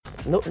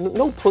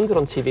no punter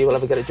on TV will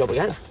ever get a job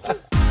again.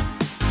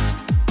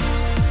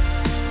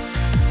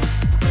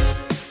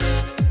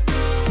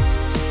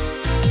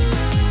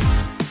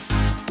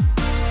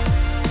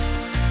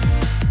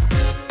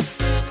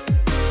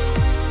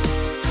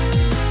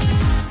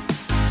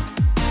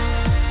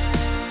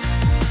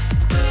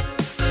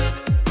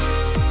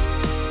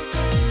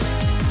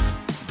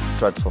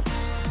 Dreadful.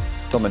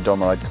 Dumb and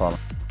dumber, I'd call it.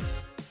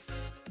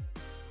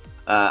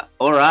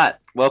 All right.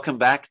 Welcome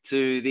back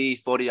to the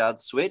 40-yard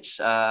switch.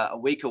 A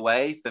week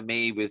away for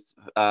me because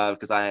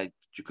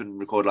you couldn't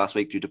record last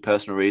week due to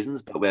personal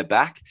reasons, but we're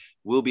back.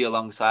 Will be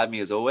alongside me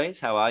as always.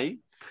 How are you?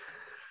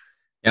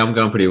 Yeah, I'm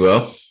going pretty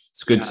well.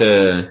 It's good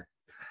to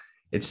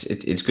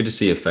it's good to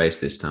see your face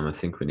this time. I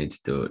think we need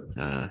to do it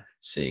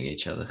seeing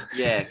each other.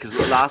 Yeah, because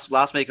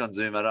last week on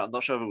Zoom, I'm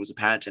not sure if it was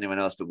apparent to anyone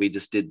else, but we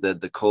just did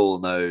the call,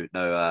 no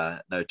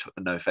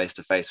face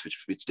to face,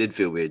 which did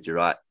feel weird. You're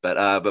right,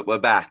 but we're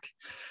back.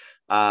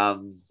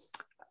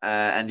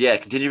 And yeah,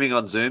 continuing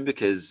on Zoom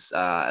because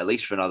at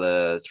least for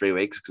another 3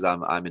 weeks because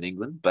I'm in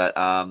England. But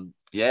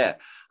yeah,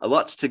 a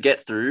lot to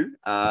get through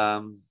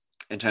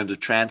in terms of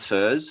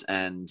transfers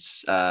and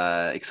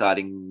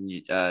exciting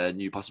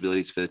new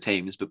possibilities for the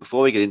teams. But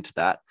before we get into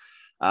that,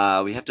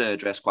 we have to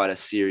address quite a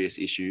serious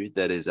issue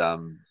that has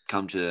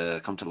come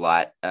to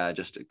light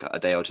just a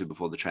day or two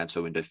before the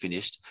transfer window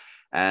finished.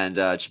 And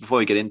just before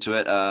we get into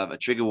it, a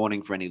trigger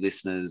warning for any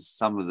listeners.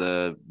 Some of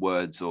the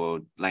words or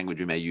language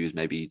we may use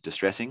may be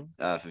distressing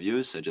for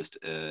viewers. So just,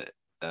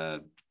 there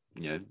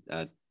you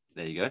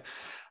go.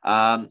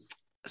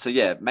 So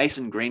yeah,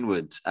 Mason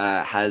Greenwood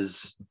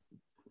has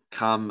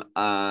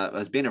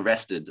been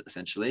arrested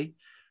essentially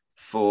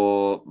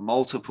for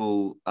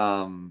multiple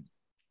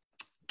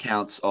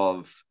counts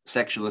of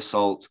sexual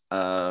assault,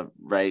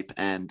 rape,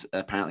 and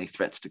apparently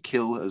threats to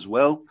kill as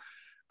well.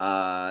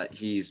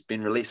 He's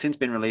been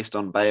released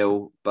on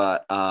bail,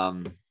 but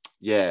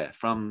yeah,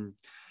 from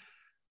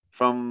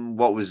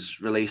what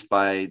was released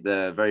by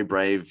the very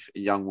brave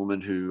young woman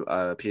who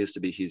appears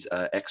to be his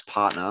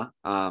ex-partner,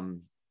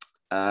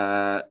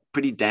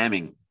 pretty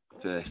damning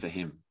for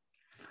him.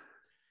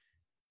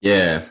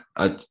 Yeah,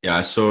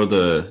 I saw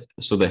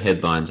the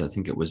headlines. I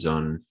think it was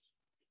on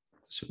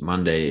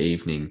Monday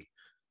evening,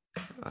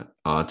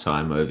 our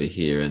time over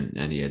here,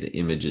 and yeah, the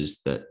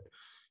images that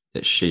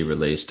she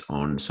released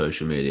on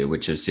social media,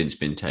 which have since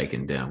been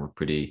taken down, were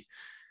pretty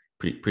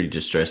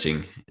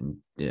distressing. And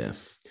yeah,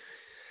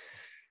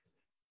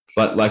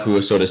 but like we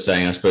were sort of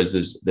saying, I suppose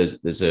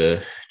there's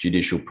a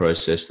judicial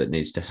process that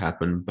needs to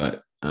happen,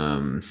 but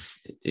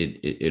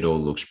it all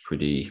looks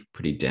pretty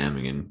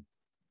damning, and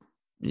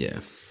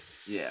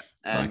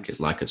and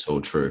like it's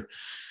all true.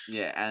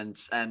 Yeah, and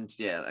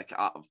yeah, like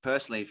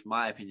personally,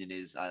 my opinion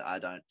is I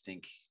don't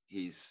think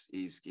he's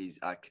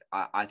like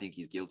I think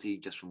he's guilty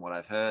just from what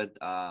I've heard.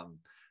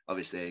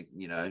 Obviously,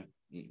 you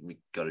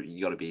got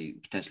to be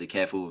potentially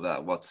careful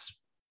about what's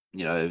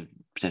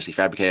potentially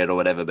fabricated or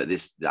whatever. But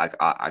this,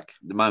 the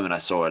moment I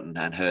saw it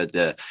and heard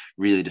the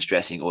really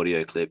distressing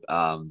audio clip,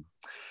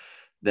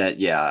 that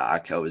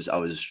I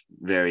was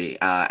very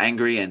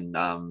angry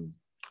and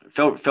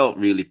felt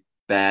really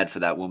bad for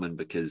that woman,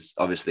 because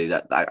obviously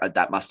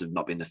that must have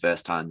not been the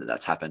first time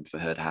that's happened for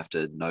her to have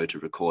to know to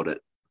record it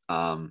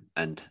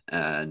and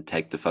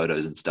take the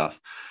photos and stuff.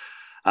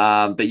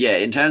 But yeah,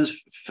 in terms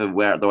for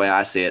the way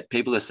I see it,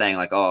 people are saying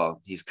like,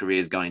 oh, his career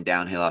is going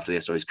downhill after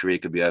this, or his career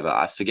could be over.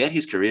 I forget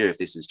his career if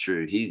this is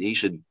true. He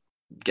should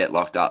get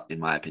locked up, in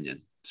my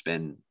opinion,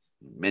 spend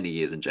many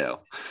years in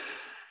jail.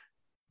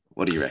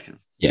 What do you reckon?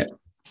 Yeah,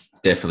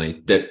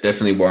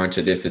 definitely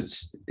warranted if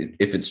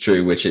it's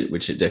true, which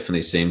it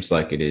definitely seems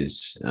like it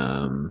is.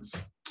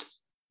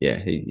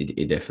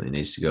 He definitely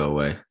needs to go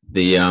away.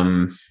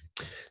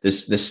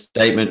 The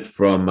statement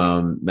from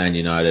Man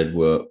United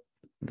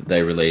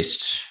they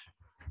released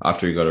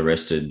after he got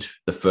arrested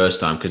the first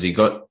time, because he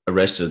got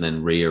arrested and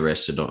then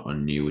re-arrested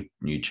on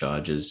new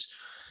charges.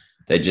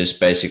 They just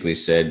basically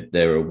said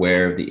they're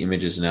aware of the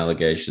images and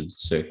allegations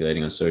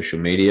circulating on social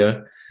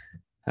media,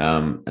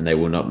 and they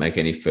will not make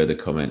any further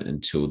comment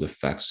until the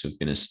facts have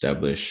been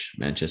established.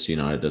 Manchester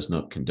United does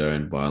not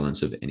condone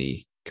violence of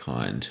any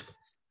kind.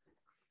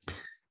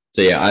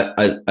 So yeah,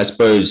 I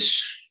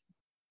suppose,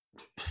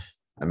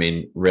 I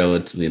mean,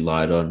 relatively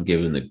light on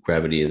given the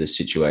gravity of the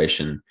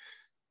situation,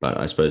 but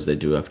I suppose they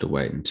do have to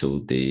wait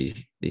until the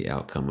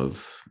outcome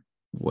of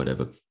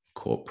whatever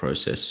court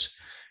process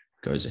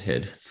goes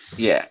ahead.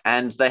 Yeah,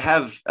 and they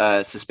have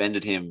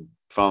suspended him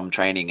from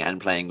training and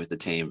playing with the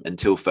team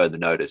until further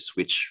notice,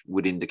 which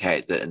would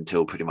indicate that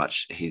until pretty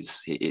much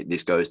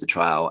this goes to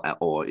trial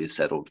or is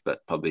settled,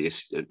 but probably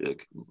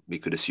we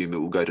could assume it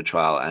will go to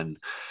trial. And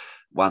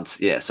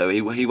so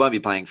he won't be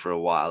playing for a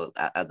while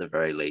at the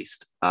very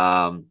least.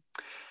 And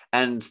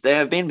there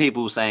have been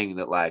people saying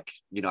that like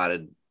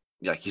United,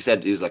 like you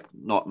said, it was like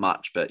not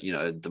much, but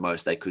the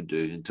most they could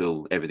do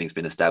until everything's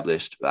been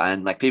established.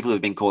 And like people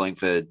have been calling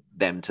for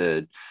them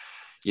to,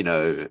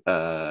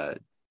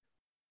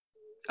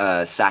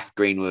 sack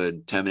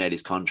Greenwood, terminate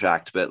his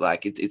contract, but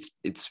like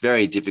it's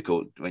very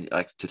difficult when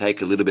like to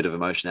take a little bit of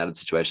emotion out of the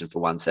situation for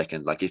 1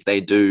 second. Like if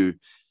they do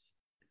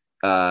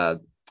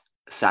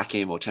sack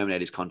him or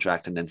terminate his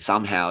contract, and then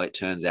somehow it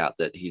turns out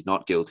that he's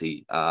not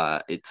guilty,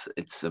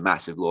 it's a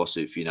massive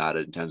lawsuit for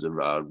United in terms of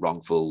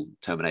wrongful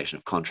termination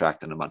of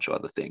contract and a bunch of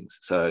other things.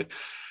 So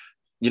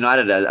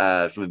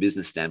United, from a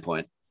business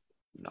standpoint,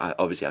 I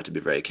obviously have to be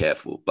very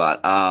careful.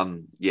 But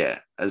yeah,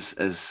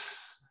 as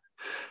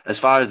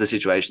far as the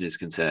situation is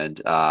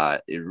concerned,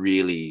 it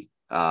really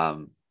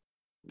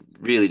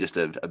just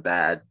a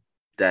bad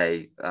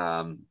day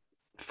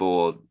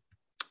for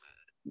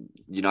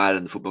United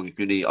and the football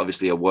community.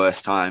 Obviously, a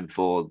worse time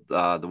for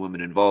the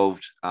women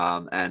involved,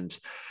 and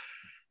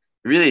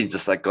really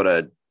just like got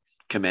to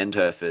commend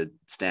her for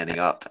standing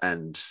up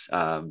and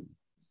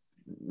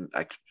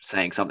like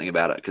saying something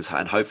about it, because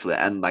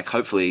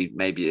hopefully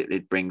maybe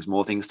it brings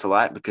more things to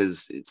light,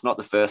 because it's not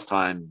the first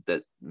time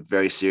that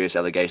very serious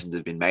allegations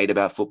have been made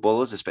about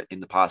footballers in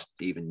the past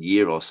even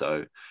year or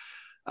so,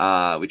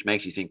 which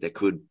makes you think there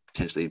could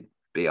potentially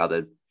be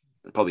other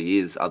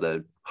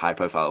high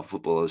profile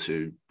footballers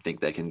who think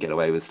they can get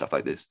away with stuff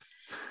like this.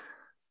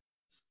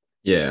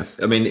 Yeah,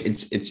 I mean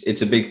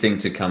it's a big thing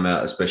to come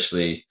out,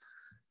 especially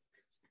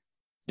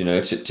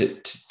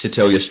to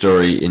tell your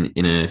story in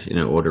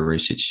an ordinary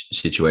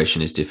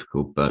situation is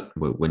difficult, but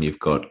when you've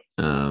got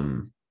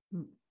or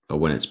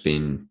when it's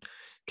been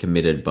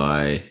committed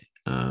by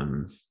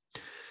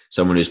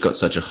someone who's got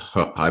such a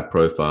high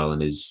profile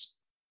and his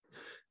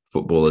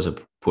footballers are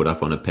put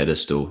up on a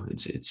pedestal,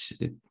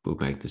 it will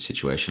make the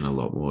situation a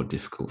lot more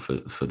difficult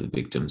for the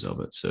victims of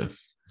it. So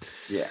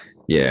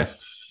yeah.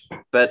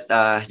 But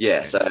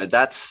so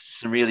that's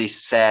some really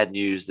sad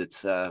news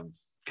that's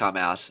come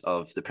out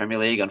of the Premier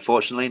League.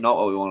 Unfortunately, not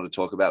what we wanted to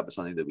talk about, but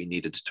something that we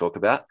needed to talk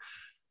about.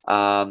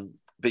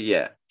 But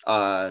yeah,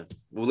 we'll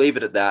leave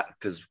it at that,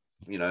 because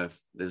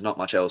there's not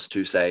much else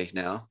to say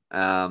now.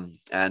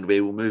 And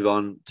we will move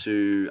on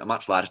to a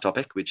much lighter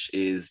topic, which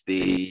is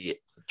the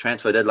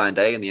transfer deadline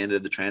day and the end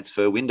of the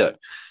transfer window.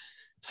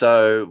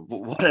 So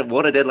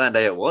what a deadline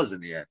day it was in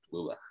the end,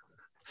 Lula.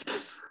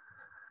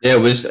 Yeah,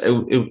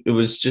 it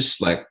was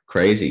just like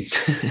crazy.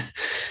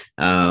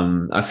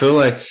 I feel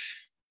like,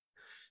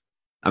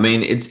 I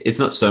mean, it's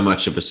not so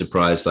much of a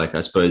surprise. Like,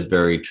 I suppose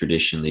very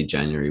traditionally,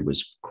 January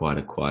was quite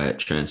a quiet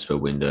transfer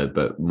window,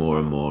 but more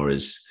and more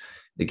as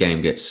the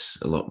game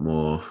gets a lot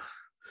more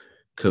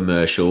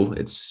commercial,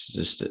 it's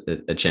just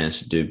a chance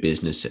to do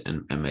business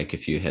and make a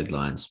few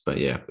headlines. But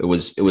yeah, it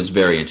was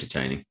very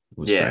entertaining. It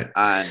was great.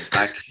 And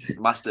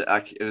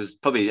it was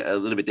probably a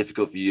little bit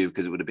difficult for you,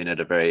 because it would have been at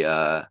a very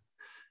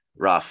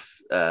rough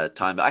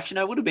time. But actually,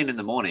 no, it would have been in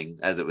the morning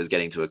as it was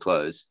getting to a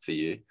close for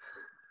you.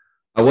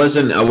 I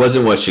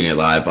wasn't watching it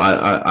live.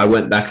 I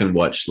went back and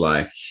watched,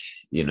 like,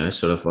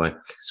 sort of like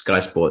Sky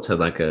Sports had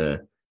like a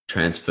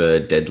transfer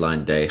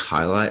deadline day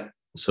highlight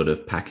sort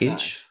of package.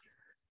 Nice.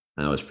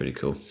 And that was pretty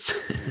cool.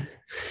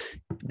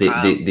 the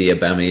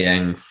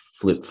Aubameyang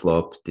flip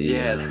flop.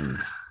 That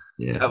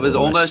was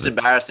almost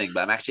embarrassing,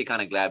 but I'm actually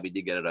kind of glad we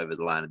did get it over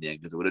the line in the end,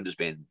 because it would have just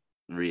been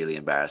really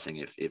embarrassing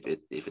if it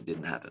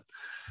didn't happen.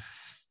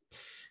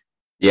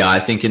 Yeah,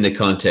 I think in the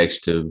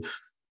context of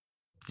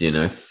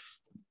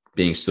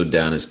being stood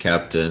down as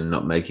captain,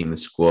 not making the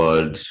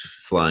squad,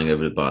 flying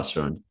over to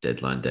Barcelona on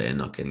deadline day and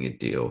not getting a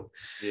deal.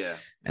 Yeah.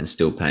 And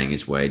still paying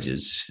his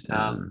wages.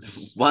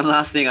 One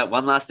last thing I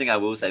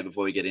will say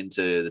before we get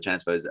into the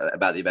transfers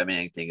about the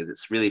Aubameyang thing is,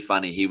 it's really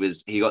funny.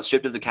 He got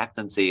stripped of the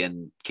captaincy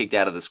and kicked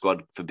out of the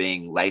squad for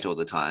being late all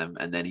the time,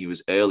 and then he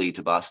was early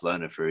to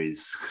Barcelona for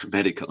his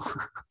medical.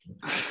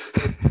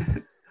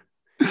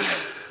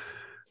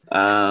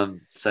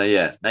 So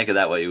yeah, make of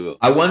that what you will.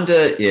 I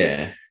wonder.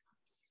 Yeah,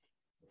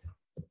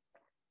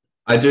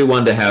 I do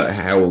wonder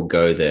how we'll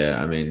go there.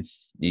 I mean,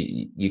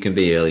 you can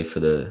be early for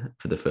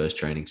the first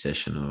training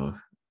session or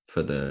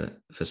for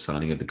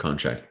signing of the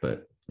contract,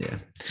 but yeah,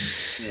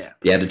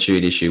 the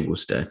attitude issue will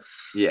stay.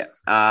 Yeah.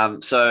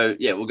 So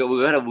yeah, we'll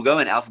go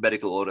in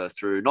alphabetical order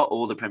through not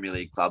all the Premier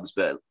League clubs,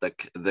 but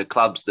the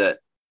clubs that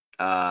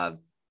have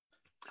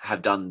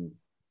done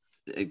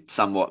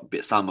some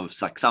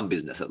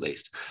business at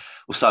least.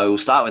 So we'll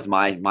start with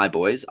my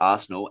boys,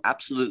 Arsenal.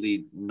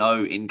 Absolutely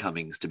no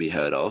incomings to be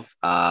heard of,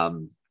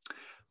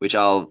 which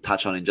I'll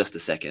touch on in just a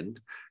second.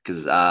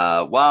 Because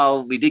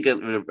while we did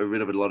get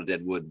rid of a lot of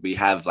dead wood, we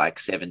have like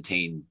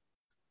 17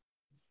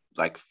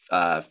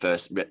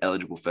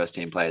 eligible first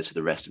team players for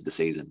the rest of the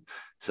season.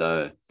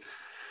 So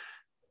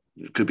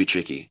it could be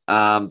tricky.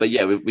 But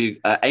yeah,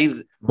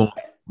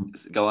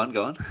 go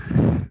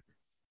on.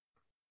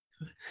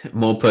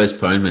 More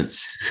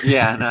postponements.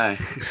 Yeah, I know.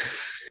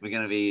 We're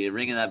going to be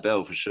ringing that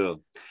bell for sure.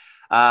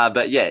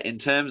 But yeah, in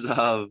terms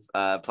of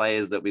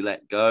players that we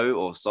let go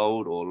or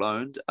sold or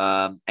loaned,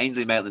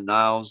 Ainsley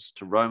Maitland-Niles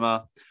to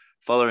Roma,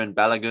 Folarin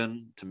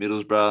Balogun to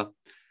Middlesbrough,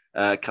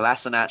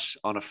 Kolasinac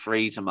on a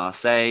free to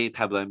Marseille,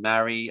 Pablo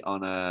Mari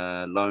on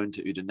a loan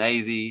to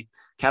Udinese,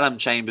 Callum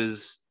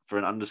Chambers for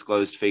an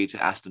undisclosed fee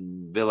to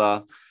Aston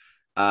Villa,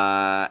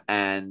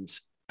 and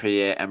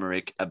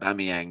Pierre-Emerick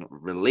Aubameyang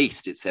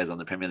released, it says on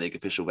the Premier League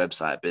official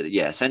website. But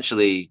yeah,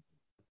 essentially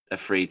a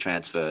free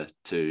transfer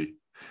to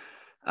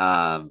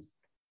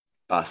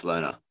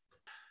Barcelona.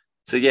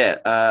 So yeah,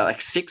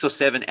 like 6 or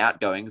 7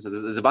 outgoings.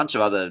 There's a bunch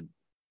of other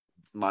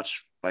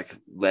much like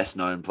less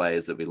known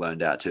players that we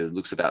loaned out to. It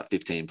looks about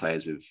 15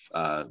 players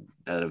that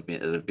have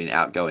been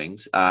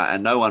outgoings,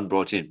 and no one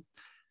brought in.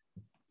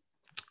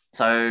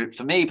 So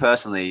for me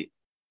personally,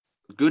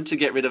 good to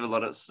get rid of a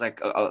lot of like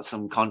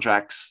some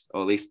contracts,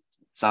 or at least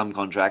some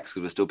contracts,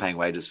 because we're still paying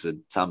wages for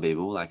some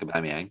people like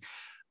Aubameyang,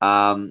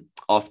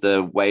 off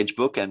the wage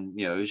book, and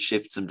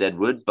shift some dead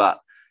wood. But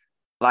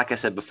like I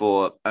said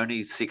before,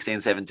 only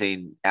 16,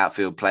 17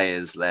 outfield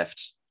players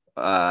left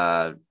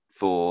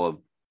for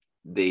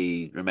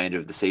the remainder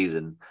of the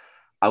season.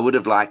 I would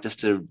have liked us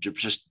to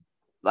just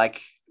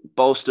like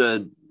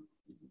bolster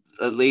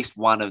at least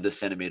one of the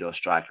centre mid or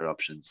striker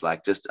options.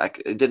 Like just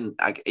like it didn't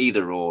like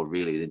either or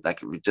really.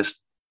 Like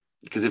just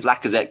because if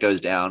Lacazette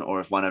goes down,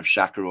 or if one of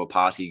Xhaka or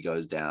Partey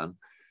goes down,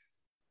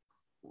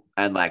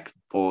 and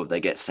or they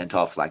get sent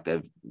off like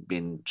they've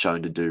been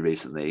shown to do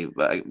recently,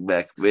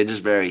 we're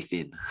just very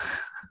thin.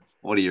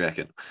 What do you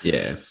reckon?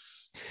 Yeah,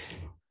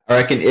 I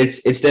reckon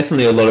it's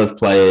definitely a lot of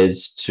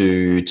players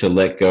to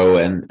let go,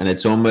 and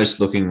it's almost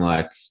looking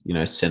like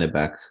centre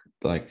back,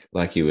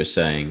 like you were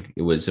saying,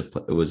 it was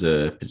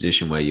a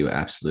position where you were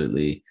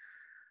absolutely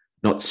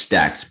not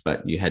stacked,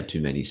 but you had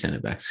too many centre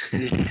backs.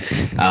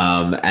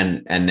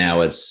 And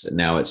now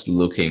it's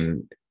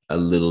looking a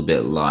little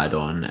bit light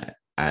on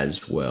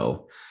as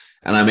well.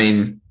 And I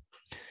mean,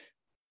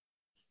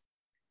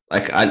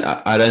 like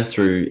I don't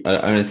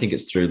think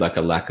it's through like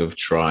a lack of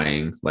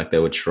trying. Like they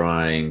were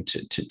trying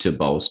to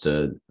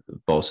bolster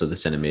the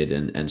centre mid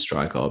and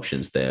striker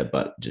options there,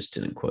 but just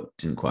didn't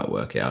quite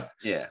work out.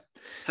 Yeah,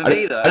 for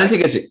me though, I don't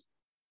think it's.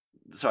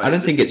 Sorry, I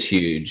don't think it's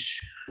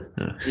huge.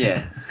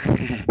 Yeah,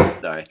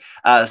 sorry.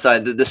 So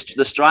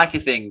the striker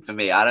thing for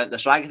me, the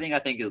striker thing I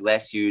think is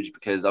less huge,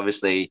 because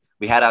obviously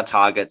we had our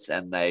targets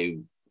and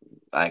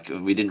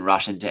we didn't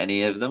rush into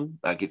any of them.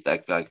 Like if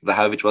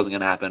Vlahovic wasn't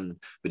going to happen,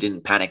 we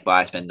didn't panic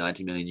buy, spend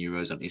 90 million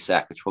euros on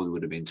Isak, which probably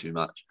would have been too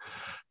much.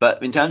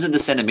 But in terms of the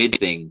centre mid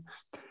thing,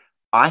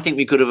 I think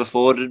we could have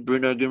afforded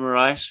Bruno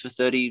Guimaraes for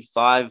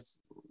 35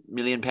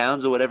 million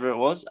pounds or whatever it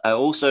was.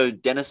 Also,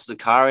 Dennis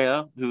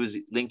Zakaria, who was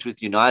linked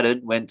with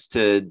United, went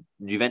to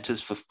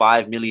Juventus for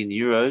 5 million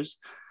euros.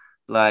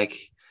 Like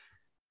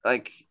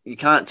you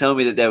can't tell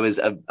me that there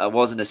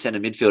wasn't a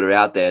centre midfielder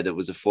out there that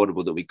was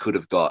affordable that we could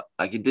have got.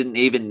 Like it didn't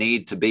even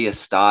need to be a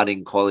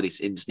starting quality.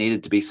 It just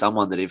needed to be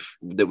someone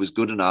that was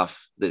good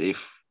enough that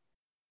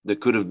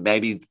could have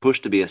maybe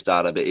pushed to be a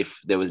starter, but if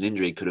there was an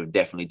injury, could have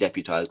definitely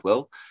deputized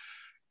well.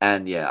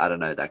 And yeah, I don't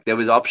know. Like there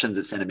was options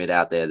at centre mid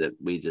out there that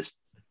we just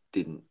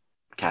didn't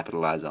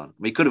capitalize on.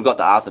 We could have got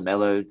the Arthur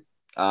Melo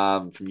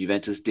from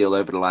Juventus deal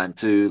over the line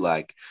too.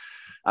 Like,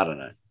 I don't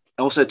know.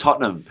 Also,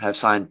 Tottenham have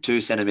signed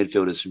 2 centre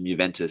midfielders from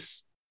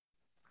Juventus,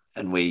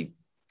 and we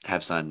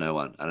have signed no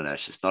one. I don't know.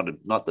 It's just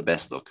not the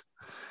best look.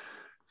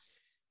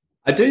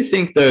 I do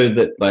think though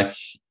that like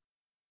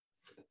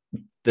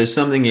there's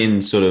something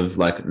in sort of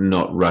like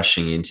not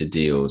rushing into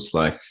deals.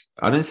 Like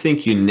I don't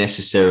think you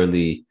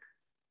necessarily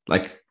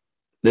like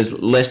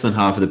there's less than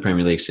half of the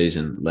Premier League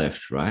season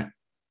left, right?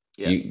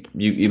 Yeah.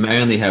 You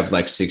may only have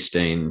like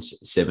 16,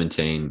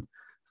 17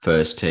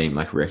 first team,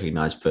 like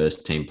recognized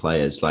first team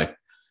players. Like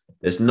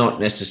there's not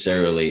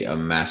necessarily a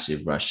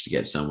massive rush to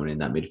get someone in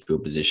that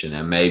midfield position.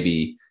 And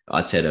maybe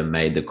Arteta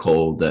made the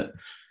call that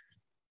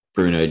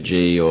Bruno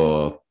G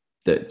or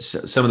that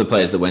some of the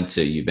players that went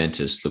to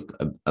Juventus look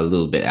a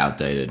little bit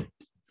outdated.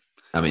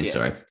 I mean,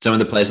 sorry, some of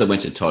the players that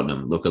went to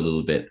Tottenham look a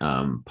little bit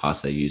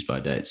past their use by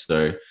date.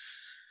 So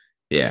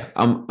yeah,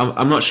 I'm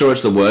not sure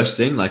it's the worst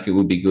thing. Like it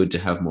would be good to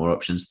have more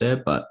options there,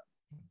 but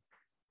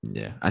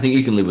yeah, I think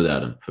you can live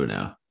without them for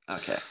now.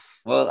 Okay.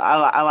 Well,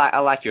 I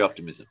like your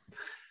optimism.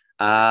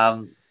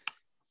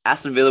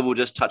 Aston Villa will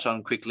just touch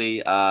on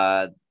quickly. We've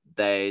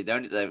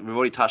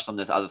already touched on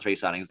the other 3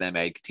 signings they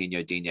made: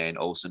 Coutinho, Digne, and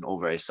Olsen, all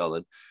very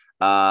solid.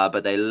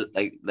 But they've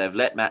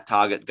let Matt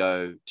Targett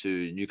go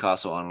to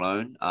Newcastle on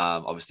loan,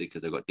 obviously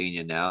because they've got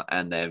Digne now,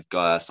 and they've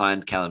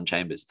signed Callum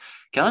Chambers.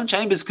 Callum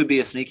Chambers could be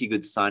a sneaky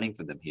good signing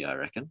for them here, I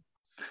reckon.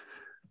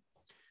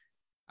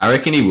 I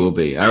reckon he will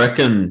be. I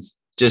reckon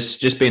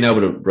just being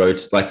able to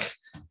rotate, like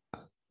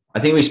I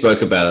think we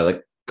spoke about it,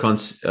 like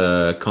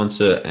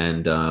Concert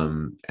and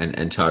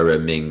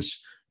Tyrone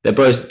Mings. They're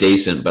both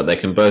decent, but they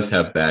can both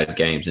have bad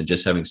games, and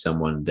just having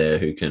someone there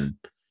who can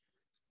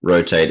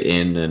rotate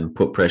in and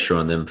put pressure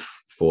on them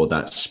for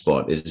that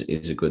spot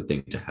is a good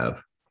thing to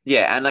have.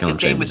 Yeah, and like a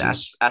team with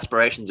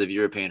aspirations of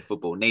European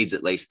football needs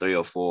at least 3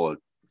 or 4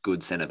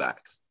 good centre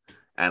backs,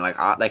 and like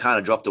they kind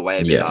of dropped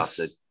away a bit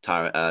after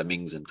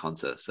Mings and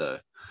Concert. So,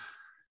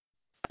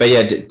 but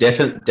yeah,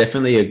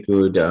 definitely a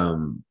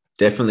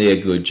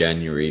good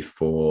January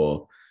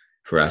for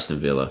Aston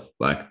Villa.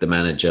 Like the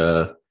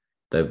manager,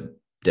 they've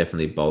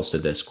definitely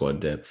bolstered their squad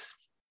depth.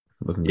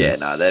 looking Yeah, good.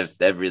 no,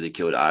 they've really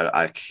killed.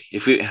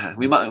 If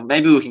we might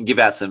maybe we can give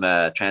out some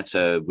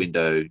transfer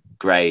window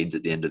grades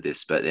at the end of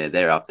this, but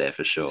they're up there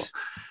for sure.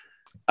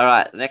 All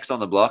right, next on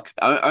the block,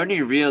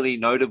 only really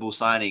notable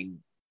signing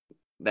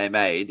they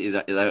made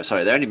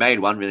they only made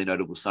one really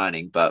notable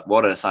signing, but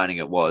what a signing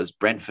it was.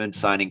 Brentford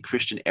signing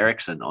Christian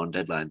Eriksen on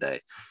deadline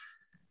day.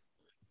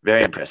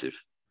 Very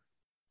impressive.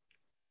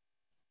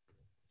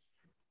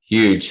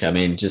 Huge. I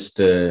mean, just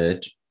a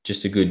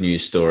good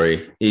news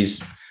story.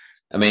 He's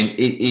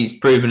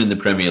proven in the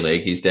Premier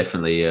League. He's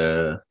definitely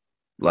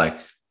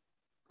like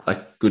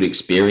good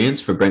experience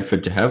for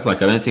Brentford to have.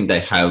 Like, I don't think they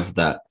have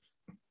that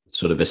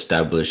sort of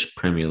established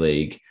Premier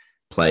League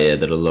player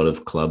that a lot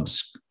of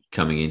clubs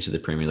coming into the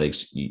Premier League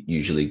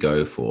usually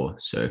go for.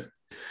 So,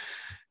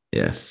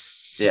 yeah.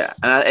 Yeah,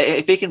 and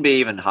if he can be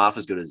even half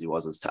as good as he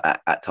was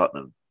at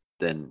Tottenham,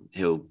 then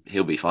he'll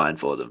be fine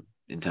for them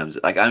in terms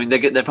of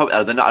they're probably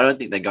I don't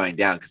think they're going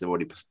down because they've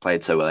already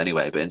played so well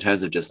anyway. But in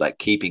terms of just like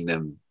keeping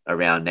them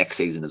around next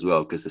season as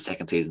well, because the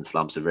second season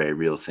slumps are a very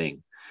real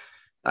thing.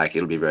 Like,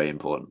 it'll be very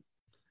important.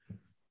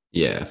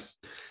 Yeah,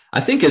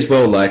 I think as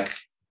well. Like,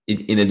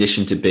 in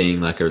addition to being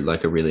like a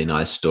really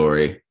nice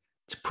story,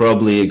 it's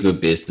probably a good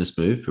business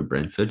move for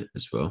Brentford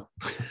as well.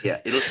 Yeah,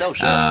 it'll sell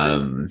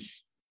shirts.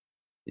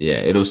 Yeah,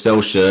 it'll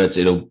sell shirts.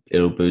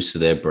 It'll boost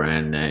their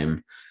brand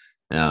name.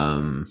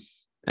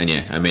 And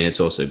yeah, I mean, it's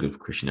also good for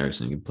Christian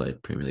Eriksen who can play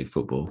Premier League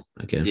football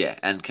again. Yeah,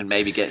 and can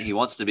maybe he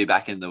wants to be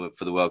back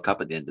for the World Cup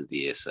at the end of the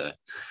year. So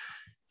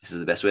this is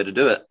the best way to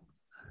do it.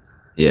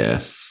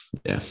 Yeah.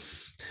 The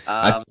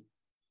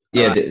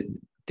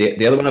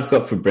other one I've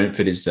got for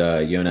Brentford is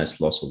Jonas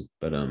Lossell,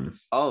 but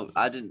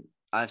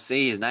I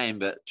see his name,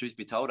 but truth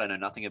be told, I know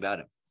nothing about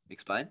him.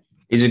 Explain.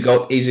 He's a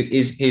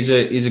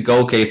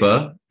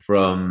goalkeeper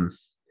from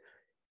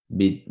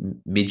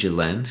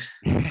Midtjylland.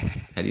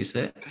 How do you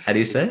say it?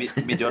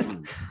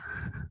 Midtjylland.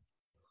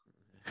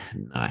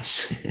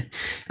 Nice.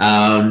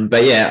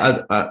 But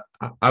yeah,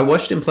 I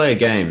watched him play a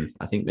game.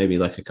 I think maybe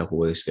like a couple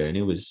of weeks ago, and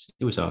he was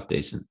half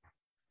decent.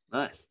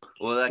 Nice.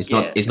 Well,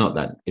 it's not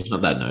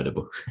that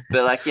notable.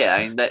 But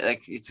I mean,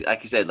 it's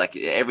like you said, like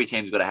every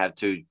team's got to have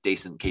two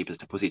decent keepers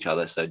to push each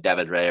other. So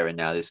David Raya and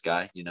now this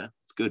guy,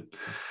 it's good.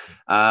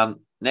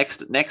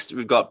 Next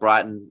we've got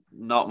Brighton.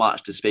 Not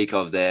much to speak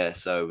of there,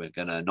 so we're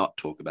gonna not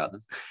talk about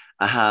them.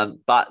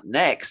 But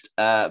next,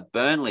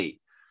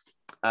 Burnley.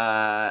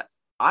 I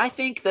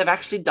think they've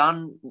actually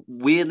done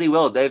weirdly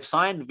well. They've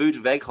signed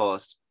Wout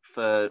Weghorst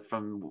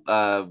from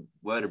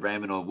Werder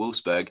Bremen or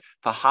Wolfsburg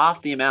for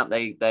half the amount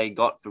they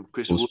got from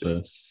Chris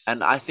Wood.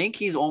 And I think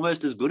he's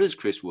almost as good as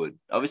Chris Wood.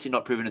 Obviously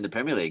not proven in the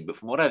Premier League, but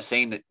from what I've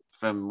seen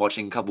from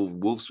watching a couple of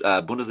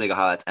Bundesliga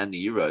highlights and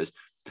the Euros,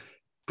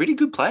 pretty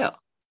good player.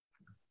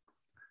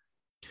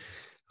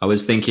 I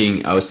was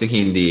thinking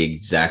the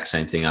exact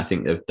same thing. I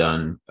think they've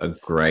done a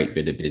great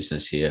bit of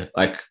business here.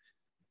 Like,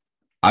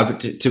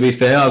 to be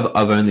fair,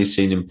 I've only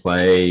seen him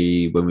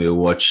play when we were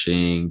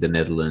watching the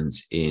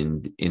Netherlands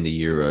in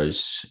the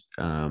Euros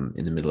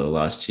in the middle of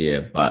last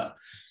year. But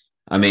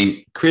I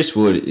mean, Chris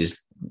Wood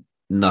is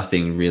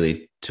nothing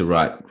really to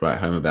write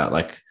home about.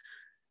 Like,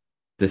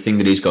 the thing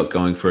that he's got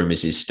going for him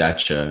is his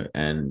stature,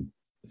 and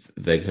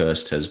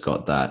Weghorst has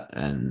got that,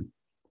 and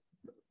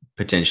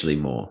potentially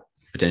more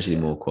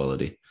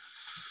quality.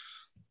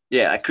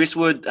 Yeah, Chris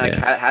Wood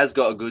has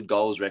got a good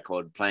goals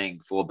record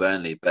playing for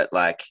Burnley, but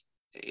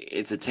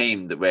it's a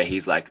team where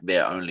he's like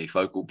their only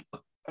focal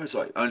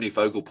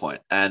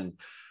point. And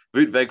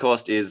Wout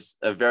Weghorst is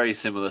a very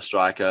similar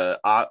striker,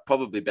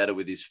 probably better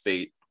with his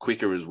feet,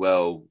 quicker as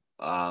well.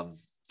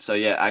 So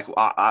yeah,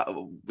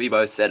 we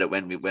both said it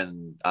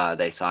when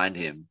they signed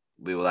him.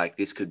 We were like,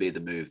 this could be the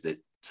move that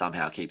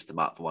somehow keeps them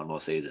up for one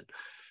more season.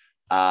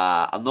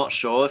 I'm not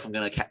sure if I'm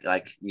going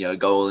to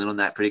go all in on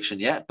that prediction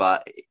yet,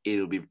 but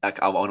it'll be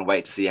I want to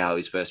wait to see how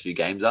his first few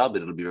games are,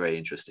 but it'll be very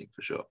interesting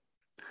for sure.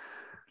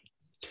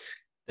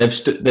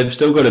 They've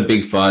still got a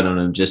big fight on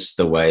them, just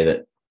the way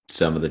that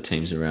some of the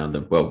teams around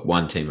them, well,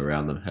 one team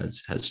around them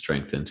has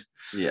strengthened.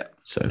 Yeah.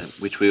 So,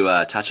 which we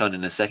will touch on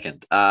in a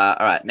second. All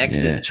right.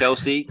 Next is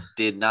Chelsea.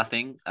 Did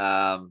nothing.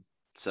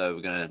 So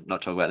we're going to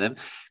not talk about them.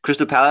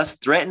 Crystal Palace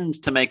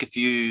threatened to make a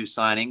few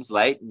signings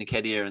late,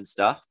 Nketiah and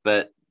stuff,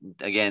 but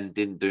again,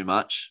 didn't do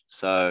much.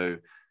 So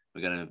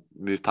we're going to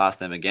move past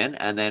them again.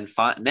 And then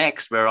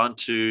next, we're on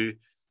to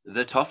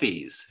the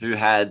Toffees, who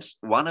had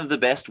one of the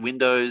best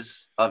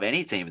windows of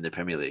any team in the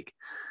Premier League.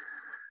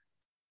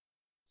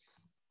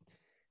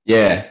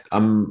 Yeah.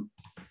 I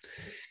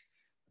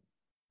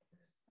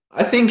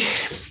think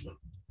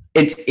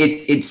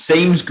it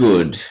seems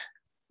good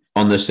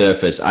on the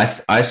surface.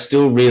 I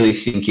still really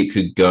think it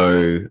could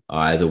go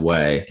either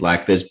way.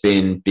 Like, there's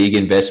been big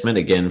investment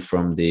again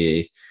from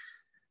the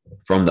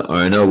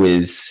owner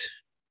with,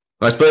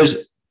 I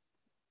suppose,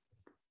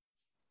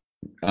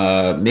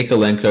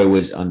 Mikolenko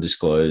was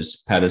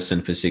undisclosed,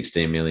 Patterson for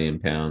 £16 million,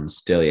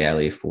 Dele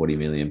Alli £40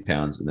 million,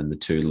 and then the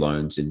two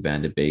loans in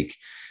Van der Beek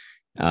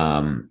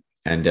and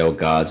El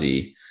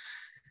Ghazi.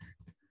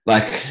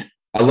 Like,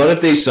 A lot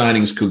of these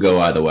signings could go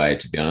either way,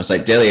 to be honest.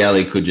 Like Dele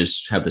Alli could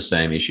just have the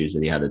same issues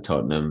that he had at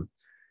Tottenham.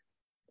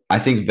 I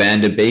think Van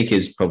der Beek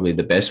is probably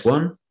the best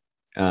one.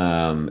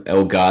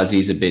 El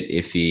Ghazi's a bit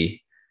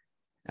iffy.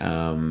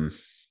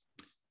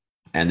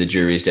 And the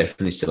jury is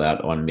definitely still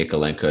out on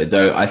Mikolenko,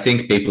 though I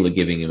think people are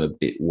giving him a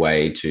bit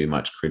way too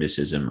much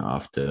criticism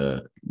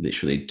after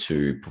literally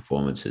 2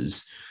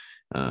 performances.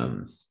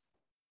 But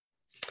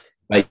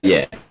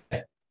yeah,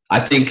 I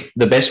think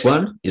the best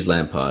one is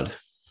Lampard.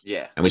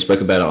 Yeah, and we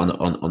spoke about it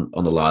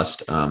on the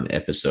last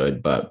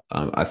episode, but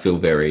I feel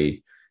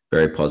very,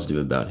 very positive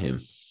about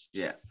him.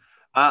 Yeah,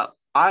 I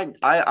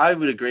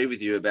would agree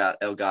with you about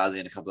El Ghazi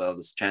and a couple of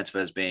other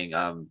transfers being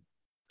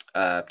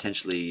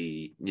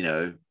potentially,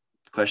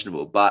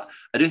 questionable. But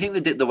I do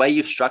think the way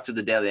you've structured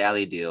the Dele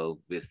Alli deal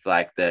with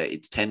like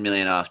it's 10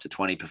 million after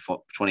 20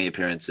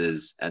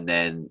 appearances, and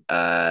then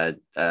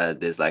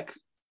there's like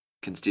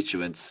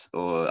constituents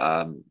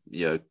or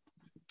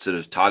sort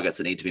of targets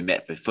that need to be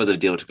met for the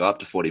deal to go up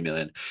to 40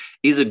 million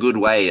is a good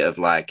way of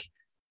like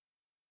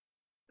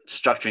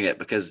structuring it,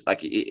 because like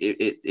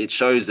it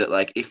shows that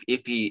like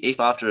if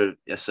after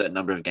a certain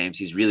number of games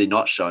he's really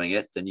not showing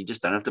it, then you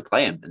just don't have to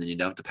play him, and then you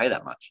don't have to pay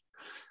that much.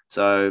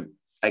 So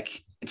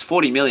like it's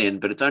 40 million,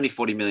 but it's only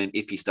 40 million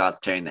if he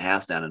starts tearing the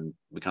house down and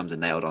becomes a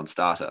nailed on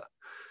starter.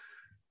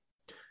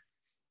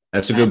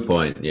 That's a good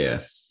point.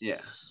 Yeah.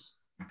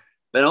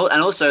 But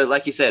also,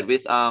 like you said,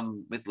 with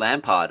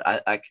Lampard,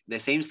 there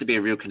seems to be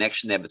a real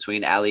connection there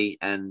between Ali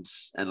and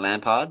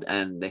Lampard,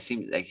 and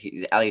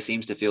Ali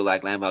seems to feel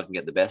like Lampard can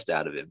get the best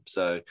out of him.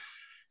 So,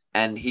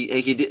 and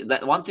he did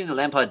that. One thing that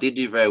Lampard did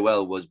do very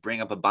well was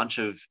bring up a bunch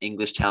of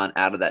English talent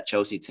out of that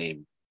Chelsea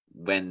team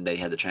when they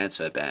had the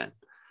transfer ban.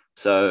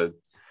 So,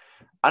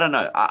 I don't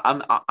know.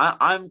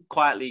 I'm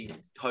quietly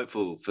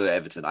hopeful for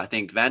Everton. I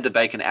think Van der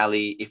Beek and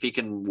Ali, if he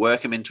can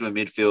work him into a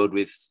midfield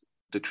with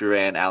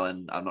Doucouré and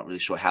Allen, I'm not really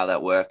sure how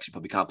that works. You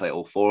probably can't play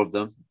all 4 of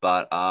them,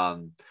 but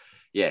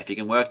if you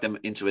can work them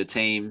into a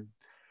team,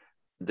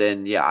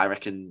 then I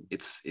reckon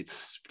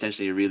it's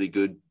potentially a really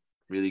good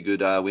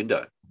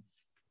window.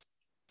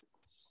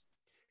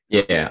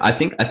 Yeah, I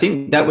think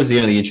that was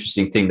the only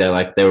interesting thing.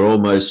 They're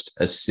almost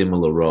a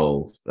similar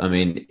role. I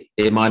mean,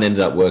 it might end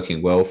up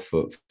working well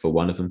for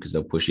one of them because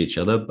they'll push each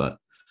other, but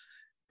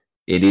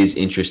it is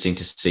interesting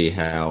to see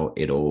how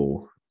it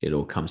all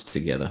comes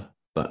together.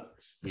 But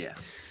yeah.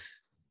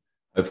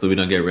 Hopefully we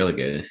don't get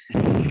relegated.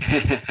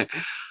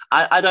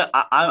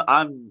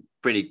 I'm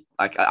pretty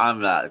like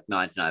I'm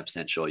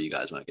 99% sure you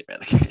guys won't get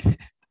relegated.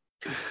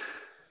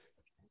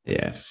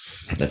 Yeah,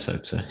 let's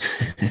hope so.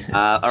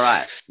 All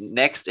right.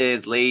 Next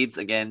is Leeds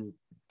again.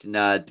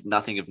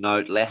 Nothing of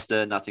note.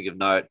 Leicester, nothing of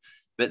note.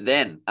 But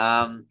then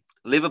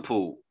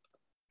Liverpool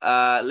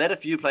let a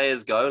few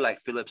players go,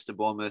 like Phillips to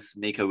Bournemouth,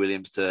 Nico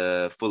Williams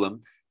to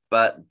Fulham.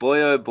 But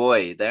boy, oh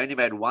boy, they only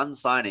made one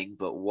signing,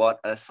 but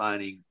what a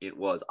signing it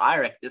was. I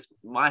reckon it's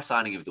my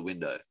signing of the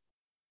window,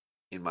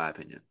 in my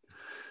opinion.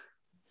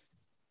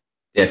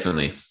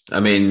 Definitely. I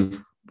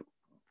mean,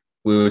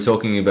 we were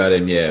talking about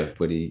him,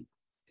 but he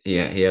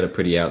had a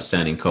pretty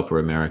outstanding Copa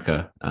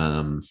America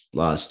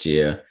last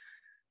year,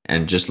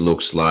 and just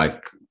looks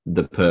like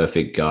the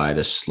perfect guy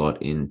to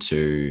slot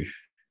into,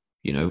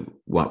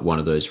 one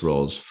of those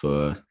roles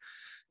for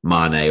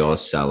Mane or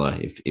Salah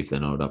if they're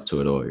not up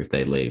to it or if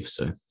they leave.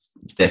 So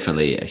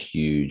definitely a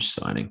huge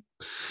signing.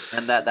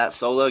 And that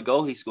solo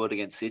goal he scored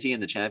against City in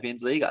the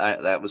Champions League,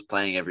 that was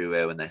playing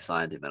everywhere when they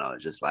signed him, and I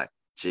was just like,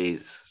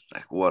 geez,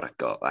 like what a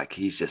goal! Like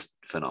he's just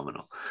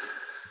phenomenal.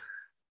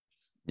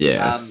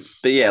 Yeah.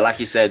 But yeah, like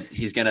you said,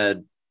 he's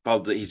gonna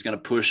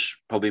push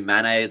probably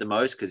Mane the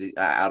most because he's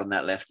out on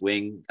that left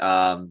wing.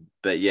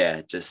 But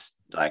yeah, just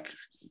like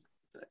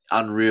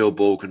unreal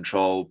ball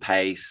control,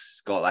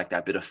 pace, got like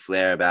that bit of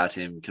flair about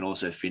him. Can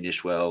also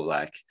finish well,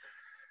 like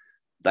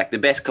the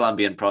best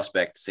Colombian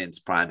prospect since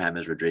Prime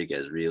James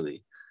Rodriguez,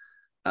 really.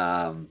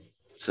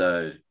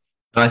 So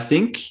I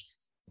think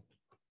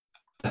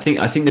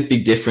the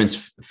big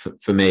difference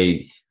for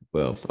me,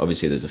 well,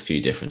 obviously there's a few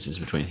differences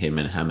between him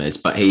and James,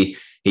 but he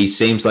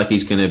seems like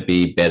he's going to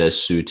be better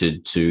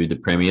suited to the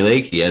Premier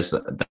League. He has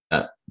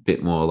that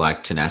bit more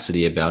like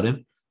tenacity about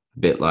him,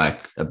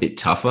 a bit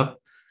tougher.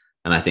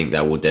 And I think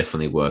that will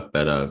definitely work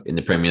better in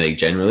the Premier League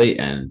generally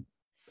and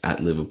at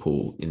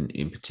Liverpool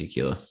in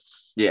particular.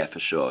 Yeah, for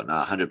sure.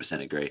 No,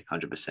 100% agree.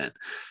 100%.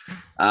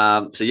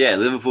 So yeah,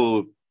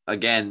 Liverpool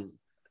again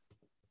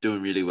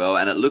doing really well,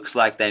 and it looks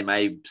like they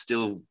may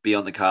still be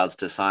on the cards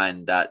to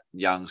sign that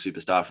young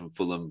superstar from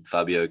Fulham,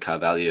 Fabio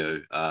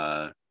Carvalho,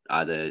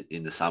 either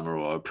in the summer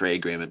or a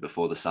pre-agreement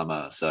before the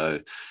summer. So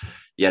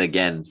yet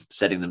again,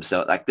 setting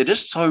themselves like they're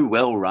just so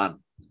well run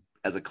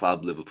as a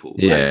club, Liverpool.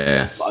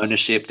 Yeah, like,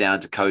 ownership down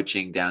to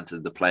coaching, down to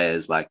the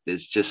players. Like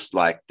there's just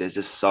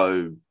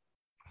so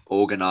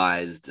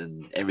organized,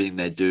 and everything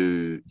they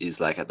do is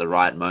like at the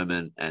right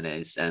moment, and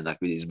is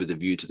with a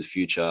view to the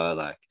future.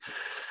 Like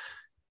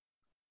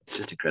it's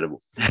just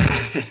incredible.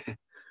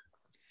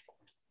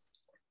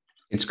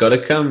 It's got to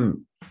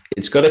come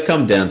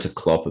down to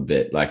Klopp a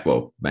bit. Like,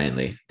 well,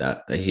 mainly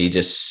that he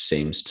just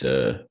seems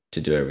to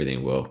to do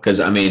everything well. Because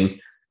I mean,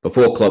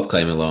 before Klopp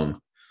came along,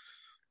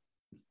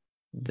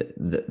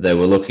 they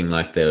were looking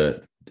like they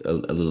were a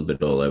little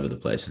bit all over the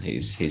place, and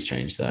he's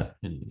changed that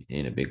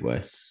in a big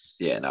way.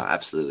 Yeah, no,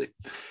 absolutely.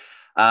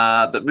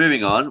 But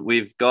moving on,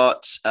 we've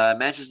got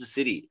Manchester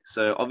City.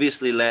 So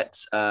obviously let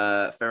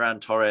Ferran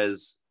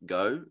Torres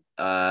go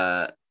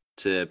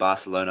to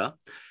Barcelona,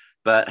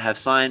 but have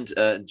signed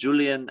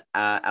Julian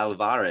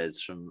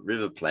Alvarez from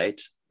River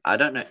Plate. I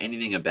don't know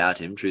anything about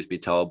him, truth be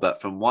told,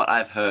 but from what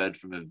I've heard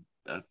from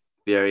a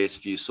various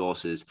few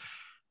sources,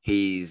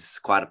 he's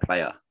quite a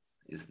player.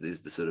 Is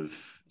the sort of,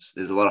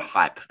 there's a lot of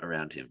hype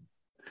around him.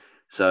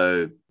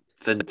 So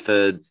for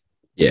 20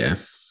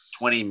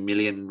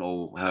 million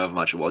or however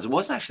much it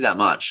wasn't actually that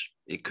much.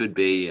 It could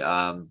be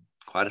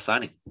quite a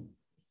signing.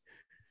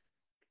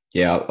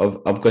 Yeah,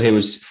 I've got, he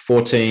was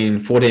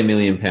 14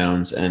 million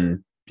pounds.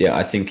 And yeah,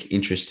 I think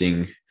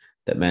interesting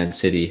that Man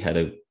City had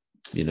are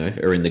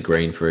in the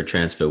green for a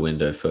transfer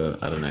window for,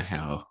 I don't know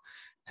how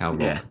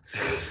long. Yeah.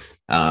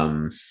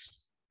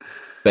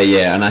 But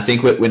yeah, and I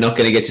think we're not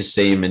going to get to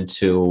see him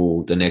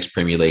until the next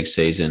Premier League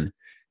season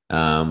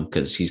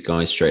because he's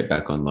going straight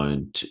back on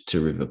loan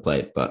to River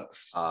Plate. But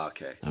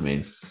okay. I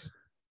mean,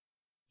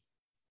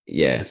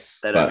 yeah,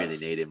 they don't really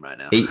need him right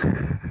now.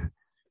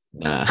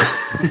 Nah,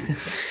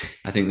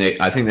 I think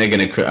they're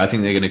going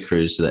to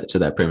cruise to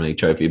that Premier League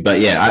trophy. But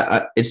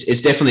yeah,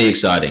 it's definitely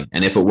exciting,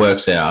 and if it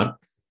works out,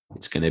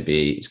 it's going to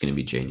be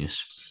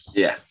genius.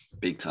 Yeah,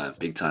 big time.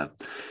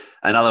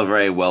 Another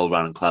very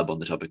well-run club on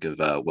the topic of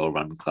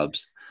well-run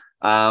clubs.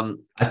 I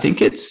think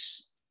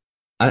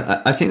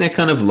they're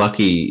kind of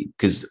lucky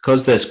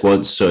because their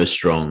squad's so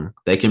strong.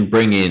 They can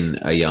bring in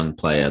a young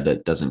player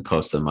that doesn't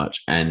cost them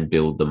much and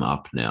build them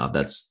up now.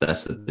 That's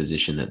the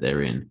position that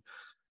they're in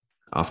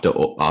after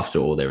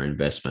all their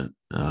investment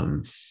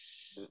and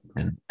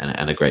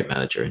a great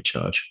manager in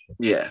charge.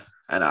 Yeah,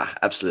 and I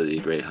absolutely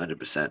agree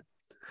 100%.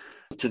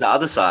 To the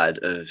other side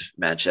of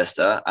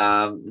Manchester,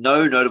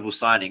 no notable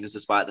signings,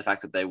 despite the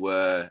fact that they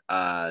were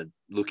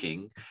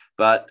looking,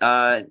 but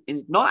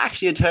not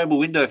actually a terrible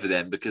window for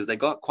them because they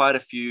got quite a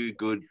few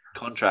good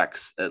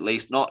contracts, at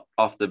least not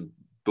off the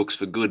books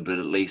for good, but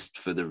at least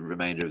for the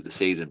remainder of the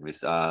season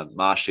with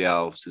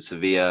Martial to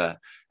Sevilla,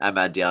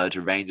 Amad Diallo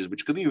to Rangers,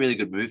 which could be a really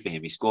good move for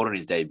him. He scored on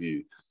his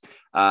debut.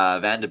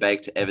 Van der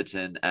Beek to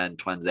Everton and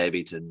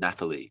Twanzebe to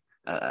Napoli.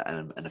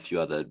 And a few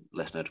other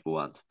less notable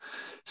ones.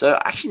 So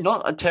actually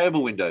not a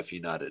terrible window for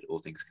United, all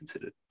things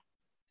considered.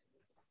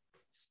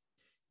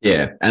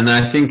 Yeah, and I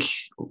think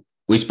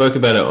we spoke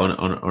about it on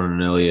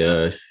an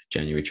earlier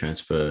January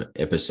transfer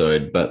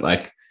episode, but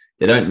like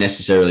they don't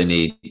necessarily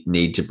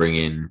need to bring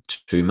in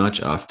too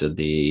much after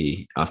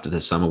the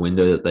summer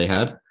window that they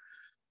had.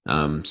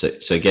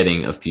 So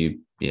getting a few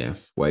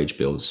wage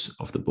bills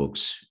off the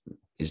books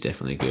is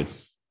definitely good.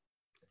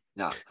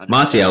 No,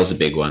 Martial's a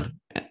big one.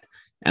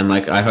 And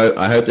like I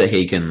hope that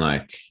he can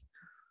like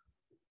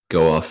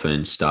go off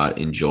and start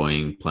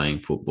enjoying playing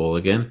football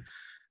again.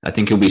 I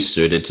think he'll be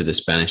suited to the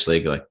Spanish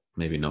league, like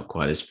maybe not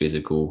quite as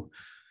physical.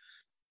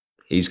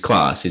 He's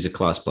a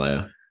class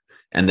player.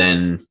 And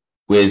then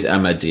with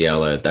Amad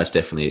Diallo, that's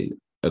definitely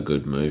a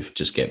good move.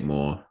 Just get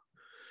more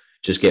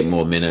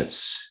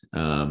minutes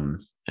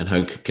and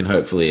can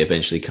hopefully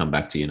eventually come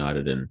back to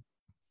United and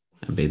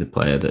be the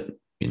player that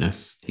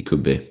he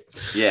could be.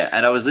 Yeah,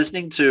 and I was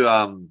listening to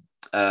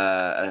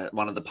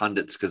one of the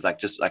pundits because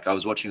I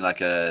was watching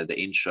the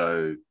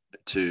intro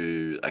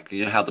to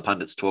how the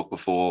pundits talk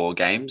before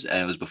games,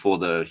 and it was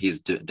before his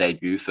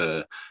debut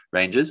for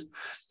Rangers,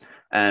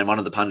 and one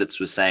of the pundits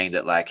was saying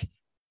that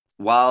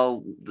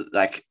while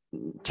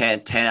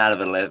 10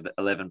 out of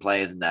 11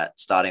 players in that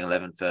starting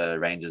 11 for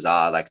Rangers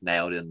are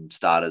nailed in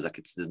starters,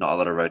 there's not a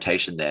lot of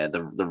rotation there.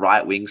 The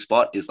right wing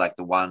spot is the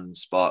one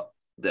spot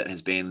that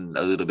has been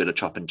a little bit of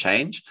chop and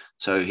change.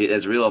 So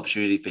there's a real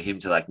opportunity for him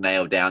to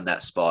nail down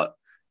that spot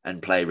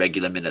and play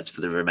regular minutes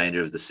for the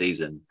remainder of the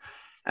season.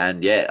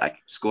 And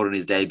scored on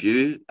his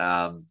debut,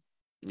 only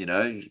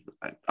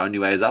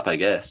way is up, I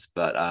guess.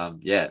 But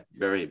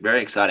very,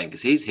 very exciting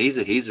because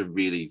he's a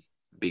really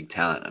big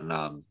talent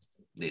and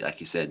like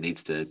you said,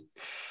 needs to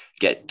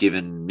get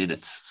given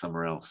minutes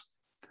somewhere else.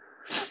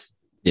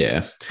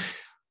 Yeah.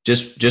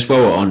 Just while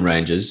we're on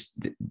Rangers,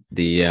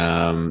 the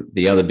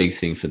other big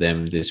thing for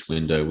them this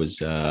window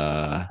was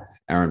Aaron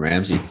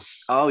Ramsey.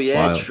 Oh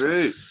yeah, Wild.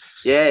 True.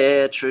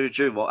 Yeah, true.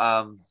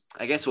 Well,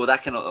 I guess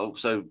that can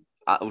also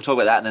we'll talk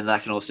about that, and then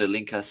that can also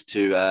link us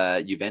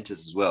to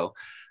Juventus as well.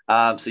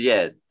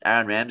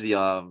 Aaron Ramsey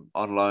on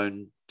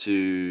loan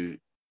to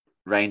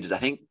Rangers. I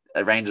think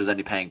Rangers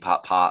only paying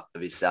part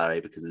of his salary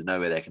because there's no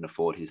way they can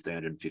afford his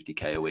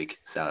 $350K a week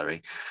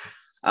salary.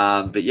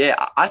 But yeah,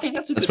 I think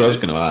that's what I was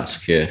going to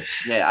ask. Yeah,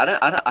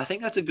 I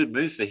think that's a good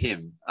move for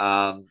him.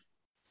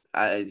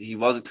 He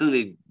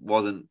clearly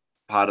wasn't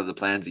part of the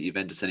plans at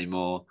Juventus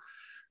anymore,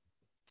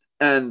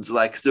 and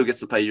still gets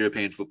to play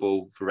European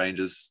football for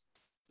Rangers.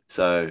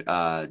 So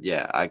I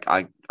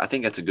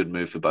think that's a good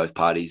move for both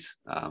parties.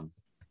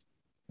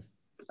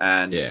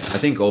 And I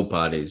think all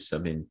parties. I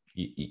mean,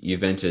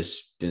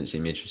 Juventus didn't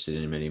seem interested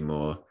in him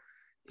anymore.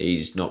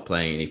 he's not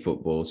playing any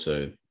football,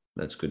 so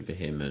that's good for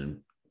him and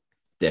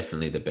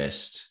definitely the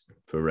best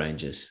for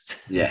Rangers.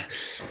 Yeah,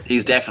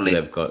 he's definitely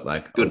they've got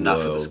like good a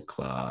enough world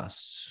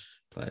class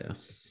player.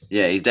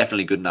 Yeah, he's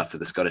definitely good enough for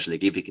the Scottish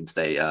League if he can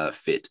stay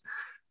fit.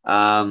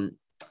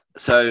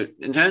 So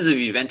in terms of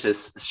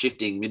Juventus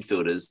shifting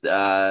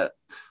midfielders,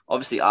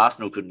 obviously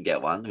Arsenal couldn't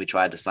get one. We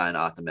tried to sign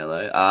Arthur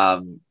Melo,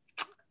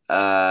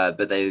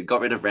 but they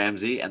got rid of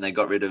Ramsey and they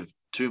got rid of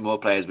two more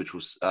players, which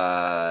we'll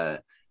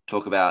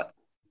talk about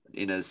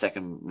in a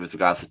second with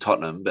regards to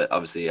Tottenham. But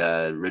obviously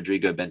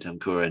Rodrigo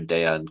Bentancur and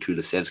Dejan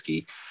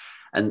Kulusevski.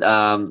 And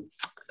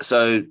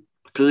so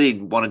clearly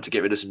wanted to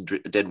get rid of some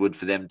deadwood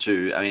for them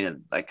too. I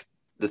mean, like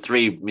the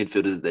three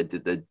midfielders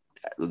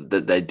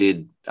that they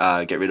did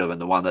get rid of, and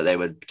the one that they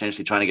were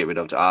potentially trying to get rid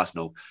of to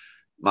Arsenal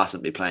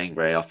mustn't be playing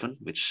very often,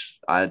 which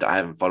I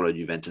haven't followed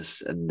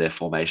Juventus and their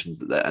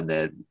formations and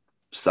their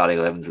starting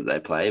 11s that they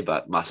play,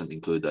 but mustn't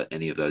include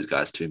any of those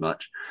guys too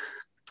much.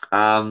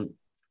 But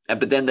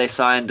then they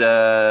signed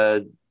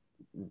Dusan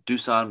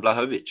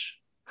Vlahovic.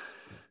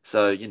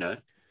 So,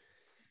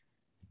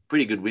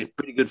 pretty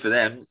good for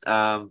them.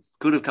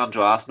 Could have come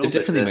to Arsenal. It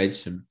definitely made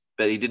some,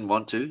 but he didn't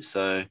want to.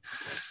 So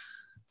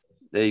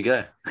there you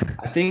go.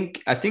 I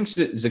think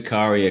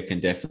Zakaria can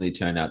definitely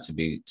turn out to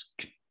be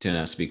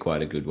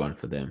quite a good one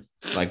for them.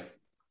 Like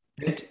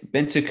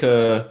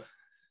Bentancur,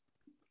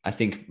 I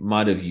think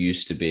might have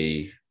used to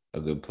be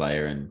a good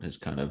player and has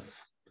kind of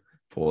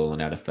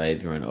fallen out of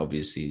favor. And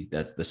obviously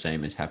that's the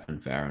same has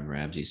happened for Aaron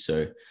Ramsey.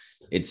 So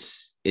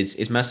it's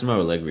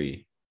Massimo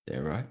Allegri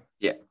there, right?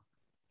 Yeah.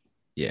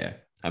 Yeah.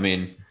 I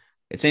mean,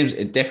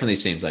 it definitely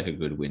seems like a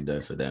good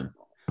window for them.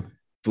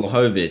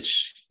 Vlahovic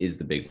is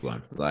the big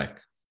one. Like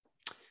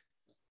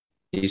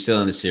he's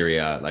still in the Serie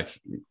A,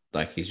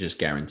 like he's just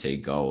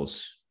guaranteed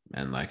goals,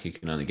 and like he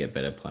can only get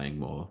better playing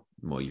more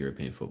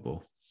European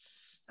football.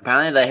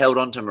 Apparently they held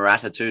on to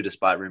Morata too,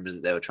 despite rumors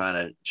that they were trying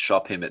to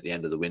shop him at the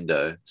end of the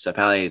window. So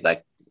apparently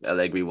like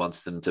Allegri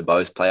wants them to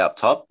both play up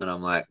top. And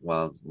I'm like,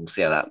 well, we'll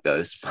see how that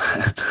goes.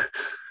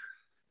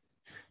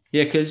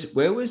 Yeah, because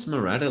where was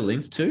Morata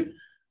linked to?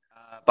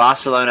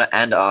 Barcelona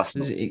and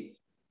Arsenal.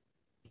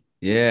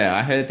 Yeah,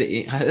 I heard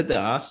the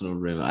Arsenal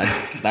rumor.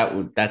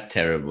 That's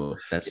terrible.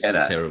 That's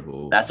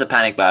terrible. That's a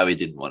panic buy we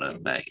didn't want to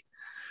make.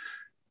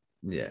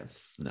 Yeah,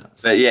 no.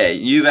 But yeah,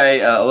 Juve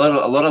a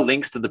lot of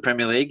links to the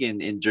Premier League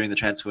in during the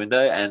transfer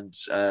window, and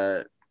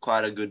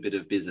quite a good bit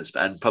of business,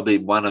 and probably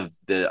one of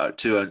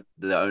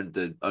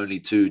the only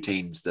two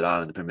teams that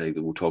aren't in the Premier League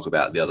that we'll talk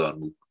about. The other one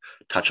we'll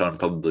touch on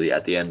probably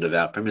at the end of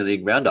our Premier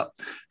League roundup.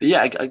 But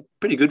yeah,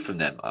 pretty good from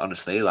them,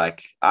 honestly.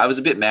 Like I was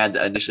a bit mad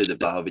that initially that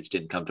Vlahovic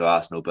didn't come to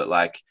Arsenal, but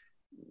like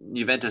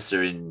Juventus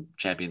are in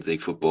Champions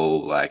League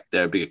football. Like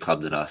they're a bigger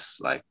club than us.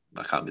 Like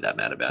I can't be that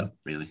mad about it,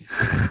 really.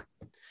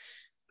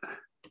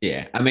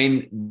 Yeah, I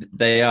mean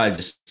they are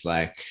just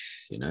like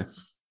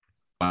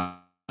one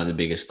of the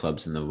biggest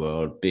clubs in the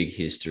world. Big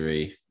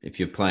history. If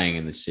you're playing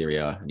in the Serie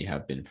A and you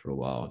have been for a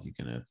while, you're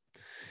gonna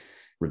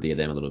revere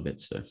them a little bit.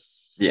 So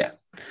yeah.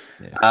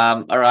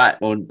 All right.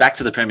 Well, back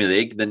to the Premier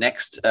League. The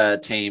next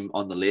team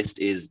on the list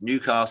is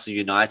Newcastle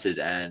United,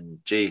 and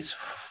geez,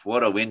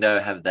 what a window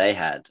have they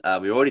had?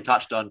 We already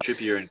touched on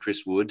Trippier and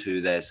Chris Wood, who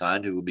they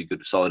signed, who will be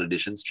good, solid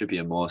additions.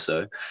 Trippier more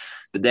so.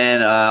 But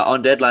then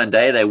on deadline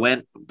day, they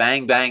went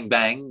bang, bang,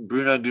 bang.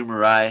 Bruno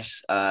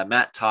Guimaraes,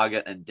 Matt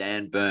Targett, and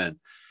Dan Burn.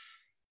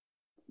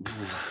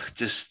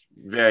 Just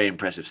very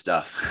impressive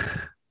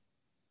stuff.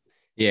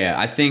 Yeah,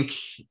 I think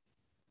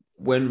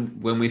when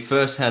we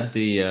first had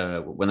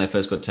when they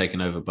first got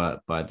taken over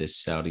by this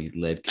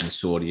Saudi-led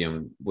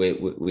consortium,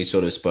 we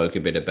sort of spoke a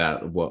bit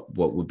about what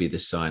would be the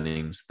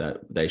signings that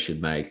they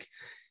should make,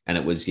 and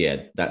it was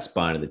that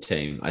spine of the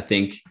team. I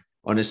think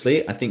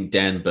honestly,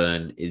 Dan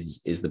Burn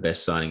is the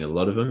best signing. A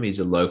lot of them. He's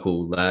a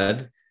local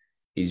lad.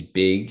 He's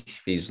big.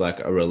 He's like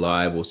a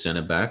reliable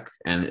centre back,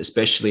 and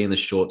especially in the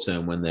short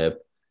term when they're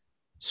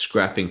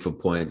scrapping for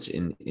points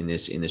in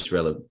this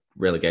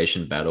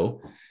relegation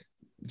battle,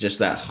 just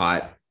that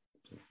height.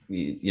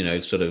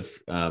 Sort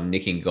of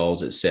nicking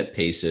goals at set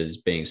pieces,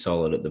 being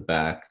solid at the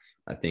back.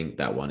 I think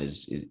that one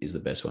is the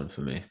best one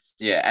for me.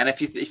 Yeah, and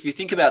if you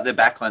think about the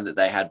backline that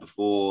they had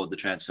before the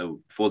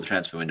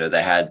transfer window,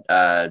 they had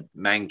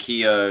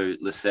Manquillo,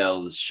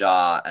 Lascelles,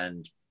 Shah,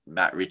 and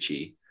Matt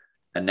Ritchie,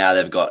 and now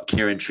they've got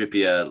Kieran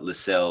Trippier,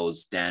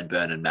 Lascelles, Dan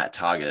Burn, and Matt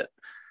Targett.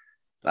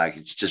 Like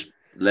it's just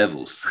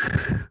levels.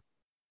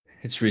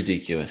 It's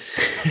ridiculous.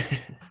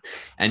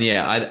 And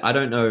yeah, I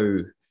don't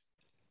know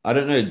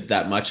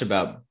that much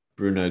about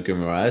Bruno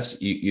Guimaraes.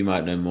 You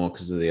might know more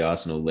because of the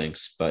Arsenal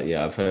links, but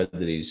yeah, I've heard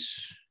that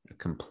he's a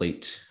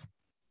complete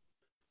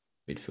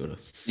midfielder.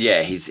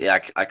 Yeah, he's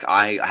like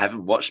I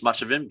haven't watched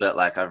much of him, but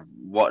like I've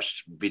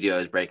watched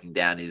videos breaking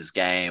down his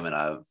game, and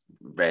I've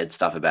read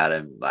stuff about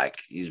him. Like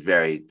he's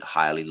very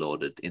highly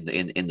lauded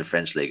in the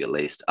French league, at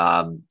least.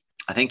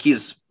 I think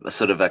he's a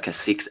sort of like a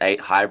 6'8"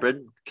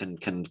 hybrid. Can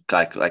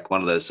like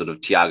one of those sort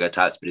of Thiago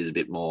types, but he's a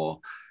bit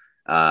more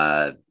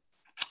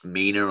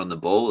meaner on the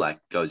ball, like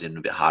goes in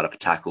a bit harder for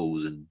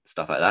tackles and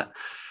stuff like that.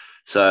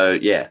 So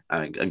yeah,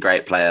 I mean, a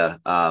great player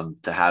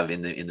to have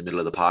in the middle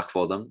of the park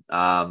for them.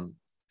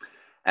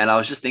 And I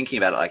was just thinking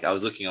about it. Like I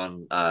was looking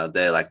on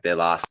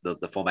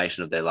the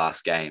formation of their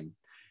last game.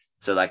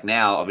 So like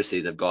now,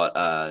 obviously they've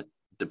got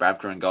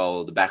Dubravka in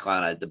goal, the back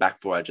line, the back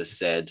four I just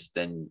said.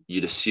 Then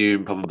you'd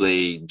assume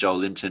probably Joel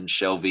Linton,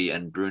 Shelvey,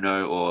 and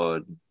Bruno,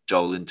 or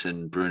Joel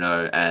Linton,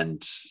 Bruno,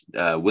 and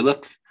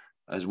Willock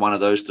as one of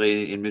those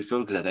three in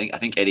midfield. Because I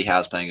think Eddie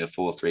Howe's playing a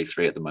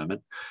 4-3-3 at the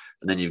moment.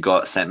 And then you've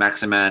got St.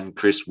 Maximan,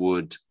 Chris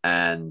Wood,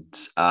 and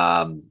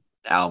Al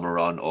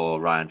Miron or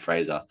Ryan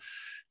Fraser.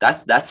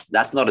 That's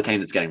not a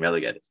team that's getting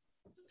relegated.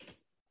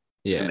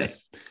 Yeah, for me.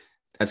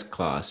 That's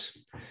class.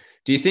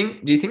 Do you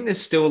think there's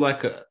still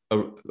like a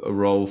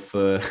role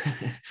for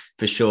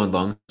for Sean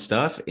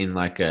Longstaff in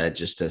like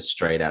just a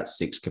straight out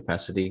six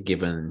capacity,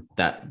 given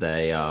that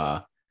they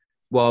are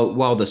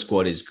while the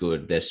squad is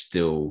good, they're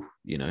still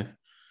in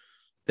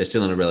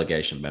a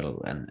relegation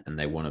battle and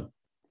they want to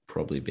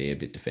probably be a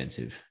bit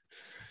defensive.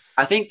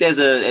 I think there's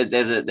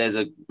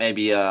a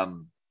maybe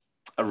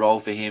a role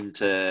for him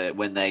to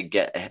when they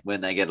get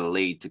a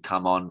lead to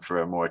come on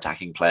for a more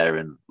attacking player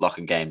and lock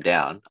a game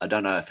down. I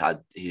don't know if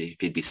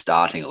he'd be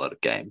starting a lot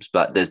of games,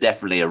 but there's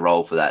definitely a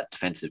role for that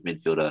defensive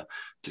midfielder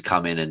to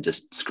come in and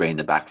just screen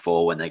the back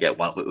four when they get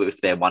one.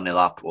 If they're 1-0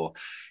 up or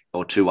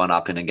 2-1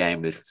 up in a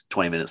game with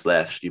 20 minutes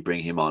left, you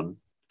bring him on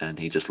and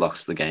he just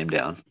locks the game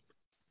down.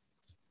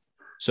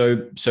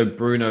 So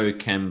Bruno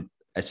can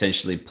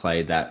essentially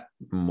play that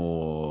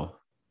more.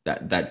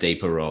 That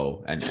deeper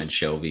role and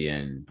Shelvey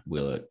and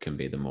Willett can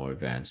be the more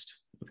advanced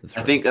of the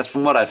three. I think that's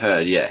from what I've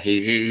heard. Yeah,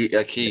 he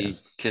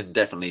can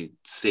definitely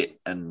sit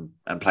and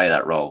play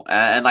that role.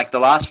 And like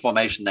the last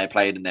formation they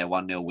played in their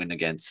 1-0 win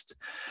against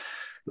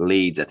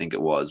Leeds, I think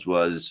it was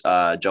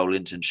Joel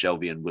Linton,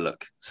 Shelvey, and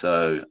Willock.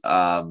 So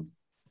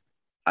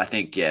I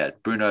think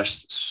Bruno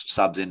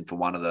subs in for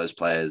one of those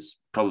players.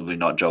 Probably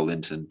not Joel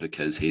Linton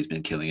because he's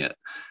been killing it.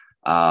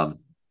 And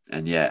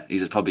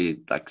he's probably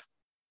like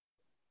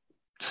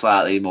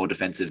slightly more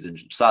defensive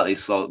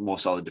more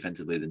solid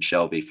defensively than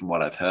Shelvey from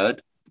what I've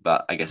heard,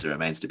 but I guess it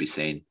remains to be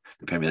seen.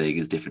 The Premier League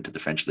is different to the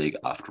French League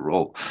after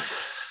all.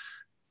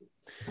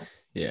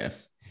 Yeah,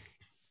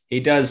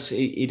 he does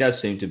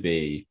seem to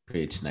be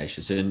pretty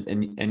tenacious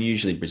and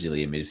usually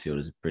Brazilian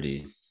midfielders are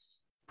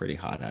pretty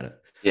hard at it.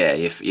 Yeah,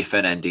 your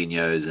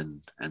Fernandinhos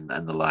and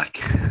the like.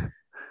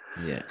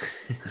 Yeah.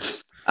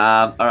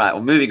 All right,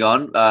 well, moving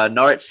on.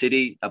 Norwich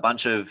City, a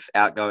bunch of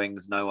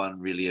outgoings, no one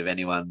really of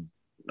anyone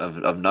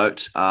of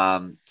note.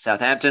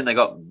 Southampton, they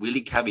got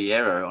Willy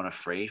Caballero on a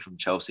free from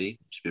Chelsea,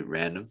 which is a bit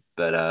random,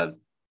 but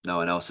no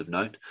one else of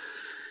note.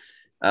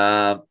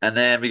 And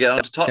then we get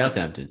on to Tottenham.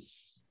 Southampton.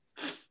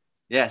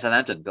 Yeah,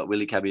 Southampton got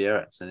Willy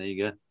Caballero. So there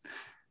you go.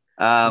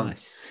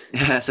 Nice.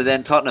 Yeah, so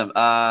then Tottenham.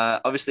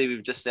 Obviously,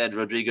 we've just said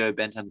Rodrigo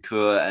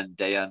Bentancur and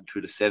Dejan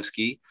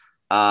Kulusevski.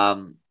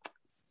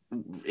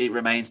 It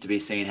remains to be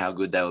seen how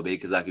good they will be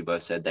because, like we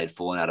both said, they'd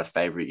fallen out of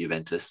favourite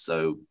Juventus.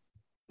 So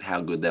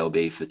how good they'll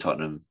be for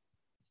Tottenham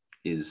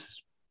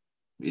is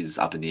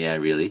up in the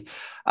air, really.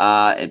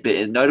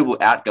 But notable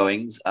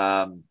outgoings,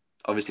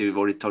 obviously we've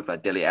already talked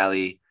about Dele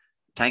Alli.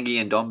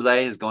 Tanguy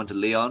Ndombele has gone to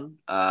Lyon.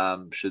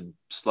 Should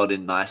slot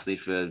in nicely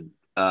for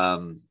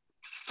was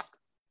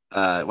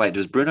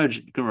Bruno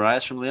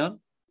Guimaraes from Lyon?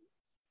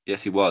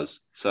 Yes, he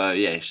was. So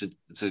yeah,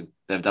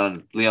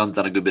 Lyon's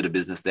done a good bit of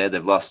business there.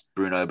 They've lost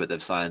Bruno, but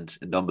they've signed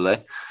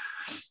Ndombele.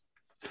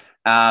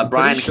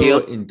 Brian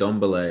Hill.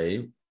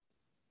 Ndombele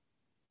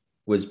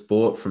was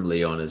bought from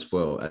Lyon as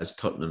well as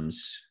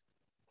Tottenham's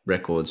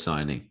record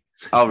signing.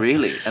 Oh,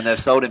 really? And they've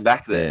sold him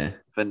back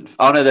there? Yeah.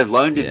 They've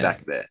loaned him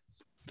back there.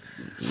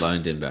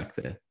 Loaned him back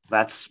there.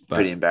 That's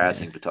pretty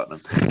embarrassing for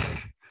Tottenham.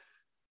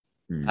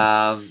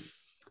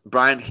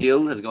 Brian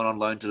Hill has gone on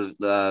loan to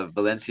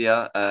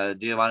Valencia.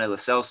 Giovanni Lo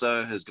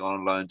Celso has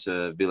gone on loan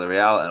to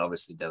Villarreal. And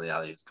obviously Dele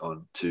Alli has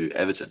gone to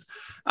Everton.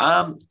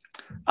 I'm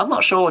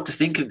not sure what to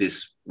think of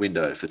this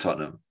window for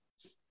Tottenham.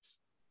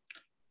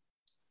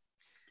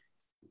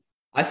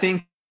 I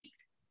think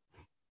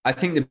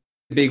the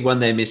big one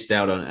they missed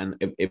out on, and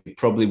it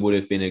probably would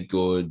have been a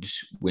good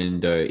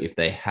window if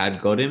they had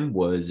got him,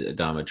 was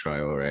Adama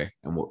Traore.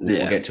 And we'll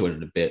get to it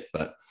in a bit,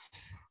 but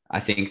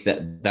I think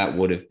that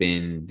would have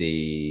been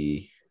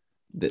the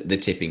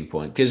tipping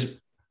point because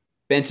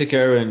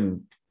Bentancur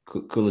and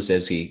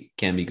Kulusevski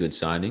can be good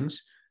signings,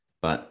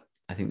 but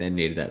I think they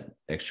needed that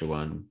extra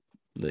one,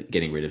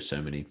 getting rid of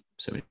so many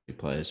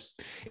players.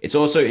 It's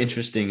also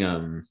interesting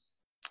on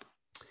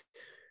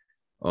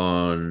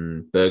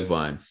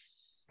Bergwijn.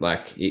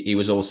 Like he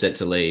was all set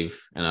to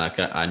leave, and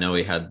I know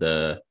he had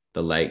the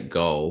late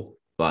goal,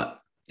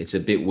 but it's a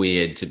bit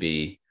weird to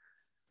be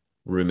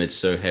rumored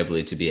so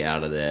heavily to be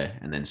out of there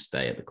and then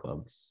stay at the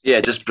club. Yeah,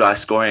 just by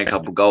scoring a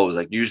couple of goals.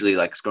 Like usually,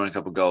 like scoring a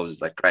couple of goals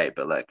is like great,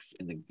 but like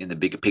in the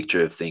bigger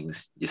picture of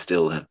things, you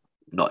still have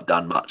not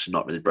done much,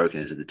 not really broken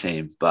into the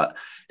team. But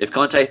if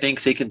Conte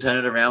thinks he can turn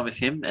it around with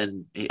him,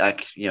 and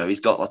he's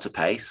got lots of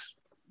pace,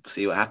 we'll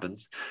see what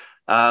happens.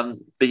 But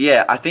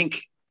yeah, I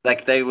think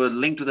like they were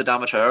linked with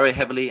Adama Traore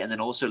heavily, and then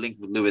also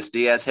linked with Luis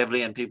Diaz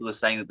heavily. And people are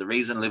saying that the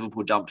reason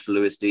Liverpool jumped for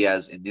Luis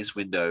Diaz in this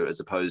window, as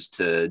opposed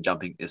to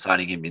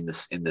signing him in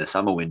the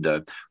summer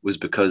window, was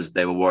because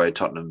they were worried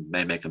Tottenham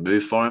may make a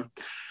move for him.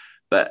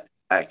 But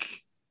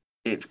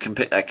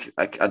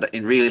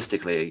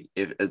realistically,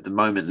 if at the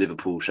moment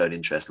Liverpool showed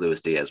interest, Luis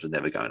Diaz was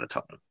never going to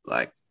Tottenham.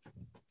 Like,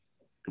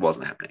 it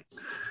wasn't happening.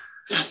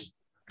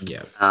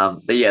 Yeah.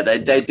 But yeah,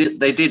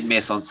 they did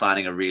miss on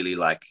signing a really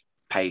like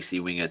pacey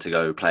winger to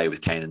go play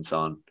with Kane and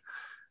Son,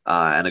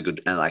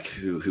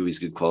 who is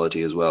good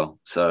quality as well.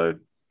 So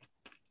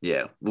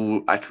yeah,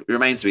 it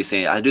remains to be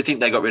seen. I do think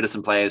they got rid of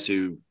some players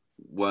who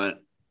weren't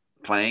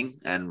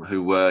playing and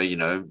who were,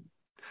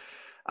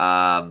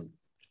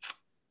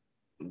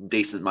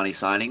 decent money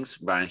signings,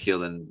 Brian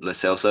Hill and Lo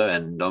Celso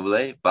and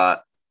Ndombele.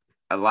 But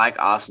like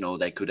Arsenal,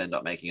 they could end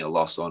up making a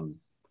loss on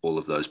all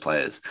of those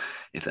players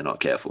if they're not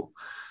careful.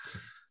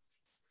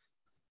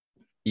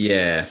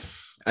 Yeah,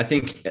 I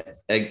think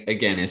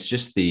again, it's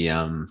just the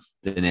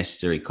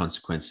necessary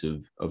consequence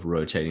of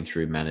rotating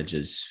through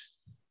managers.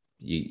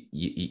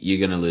 You're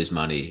going to lose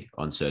money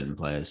on certain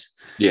players.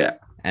 Yeah,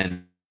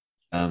 and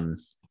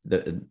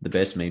the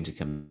best meme to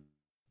come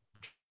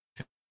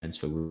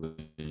transfer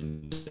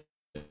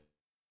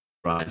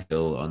Brian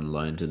Hill on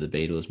loan to the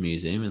Beatles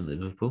Museum in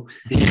Liverpool.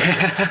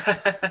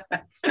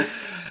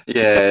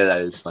 Yeah,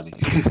 that is funny.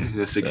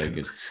 That's so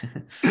good.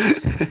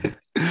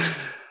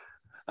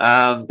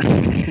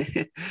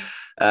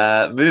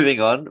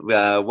 Moving on,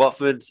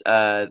 Watford,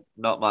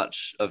 not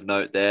much of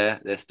note there.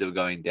 They're still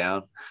going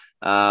down.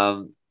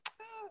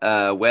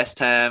 West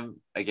Ham,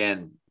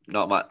 again,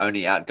 not much,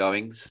 only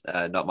outgoings,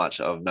 not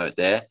much of note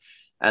there.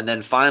 And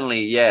then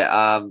finally,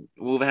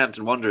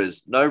 Wolverhampton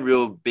Wanderers, no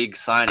real big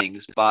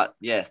signings, but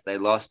yes, they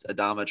lost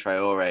Adama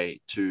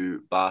Traore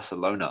to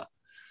Barcelona.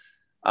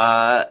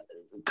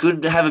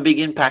 Could have a big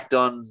impact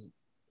on,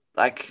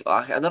 they're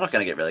not going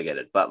to get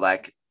relegated, but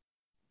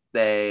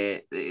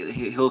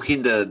he'll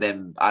hinder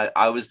them.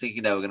 I was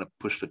thinking they were going to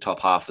push for top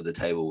half of the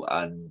table,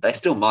 and they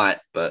still might,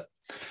 but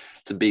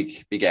it's a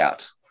big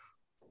out.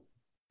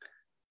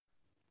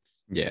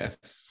 Yeah,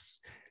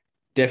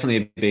 definitely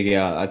a big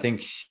out. I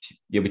think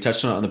we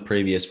touched on it on the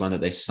previous one that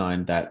they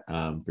signed that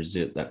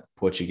that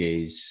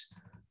Portuguese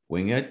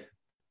winger,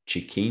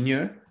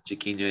 Chiquinho.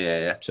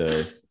 Yeah.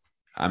 So,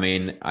 I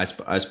mean, I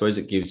suppose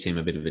it gives him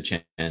a bit of a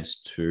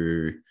chance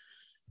to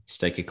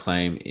stake a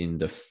claim in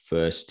the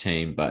first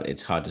team, but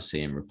it's hard to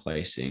see him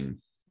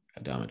replacing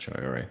Adama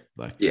Traore.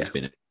 He's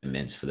been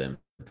immense for them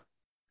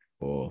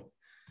for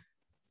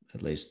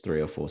at least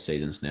 3 or 4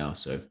 seasons now.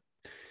 So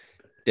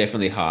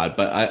definitely hard.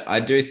 But I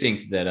do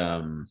think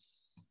that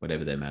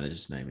whatever their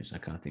manager's name is, I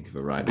can't think of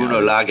it right Bruno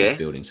now. Lage.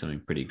 Building something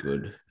pretty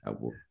good.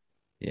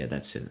 Yeah,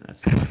 that's it.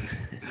 That's the one.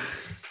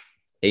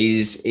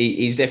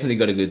 He's definitely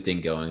got a good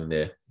thing going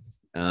there.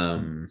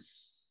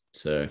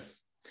 So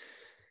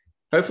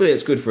hopefully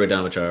it's good for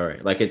Adama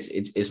Traore.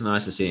 It's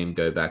nice to see him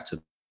go back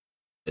to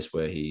this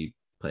where he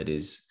played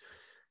his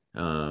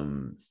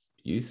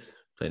youth,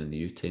 played in the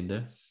youth team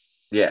there.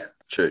 Yeah,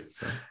 true.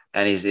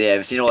 And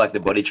I've seen all the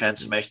body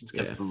transformations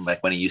come from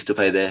when he used to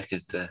play there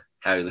to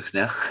how he looks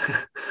now.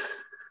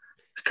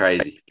 It's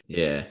crazy.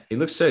 Yeah, he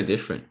looks so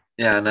different.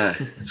 Yeah, I know.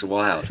 It's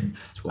wild.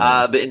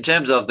 But in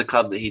terms of the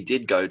club that he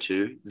did go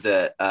to,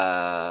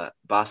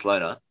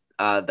 Barcelona,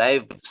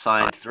 they've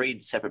signed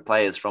 3 separate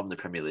players from the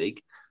Premier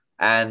League,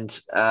 and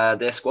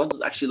their squad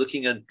is actually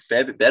looking a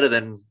fair bit better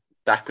than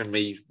back when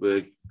we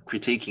were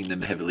critiquing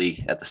them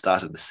heavily at the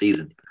start of the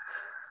season.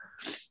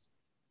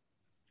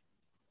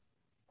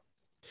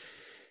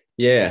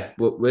 Yeah,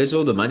 where's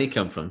all the money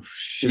come from?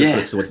 Should have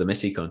put it towards the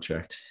Messi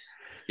contract.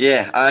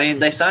 Yeah, I mean,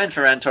 they signed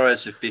Ferran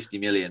Torres for 50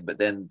 million, but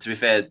then, to be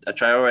fair,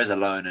 Traore is a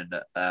loan and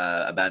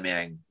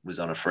Aubameyang was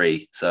on a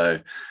free. So,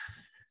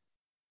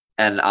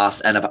 and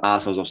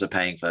Arsenal's also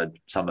paying for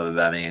some of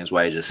Aubameyang's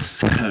wages.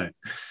 So,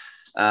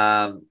 but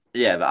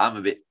I'm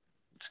a bit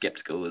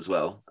skeptical as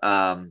well.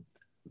 But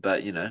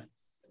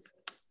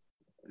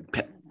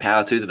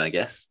power to them, I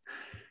guess.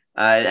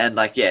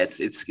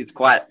 It's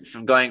quite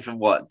from going from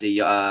what De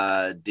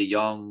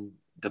Jong,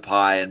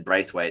 Depay, and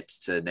Braithwaite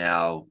to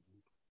now.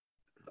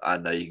 I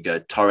don't know, you can go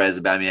Torres,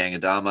 Aubameyang,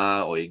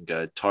 Adama, or you can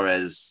go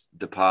Torres,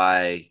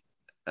 Depay,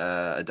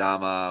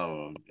 Adama,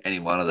 or any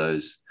one of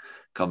those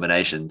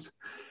combinations.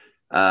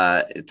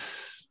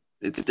 It's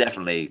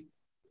definitely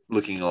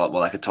looking a lot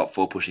more like a top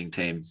 4 pushing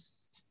team.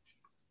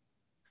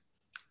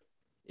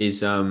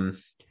 Is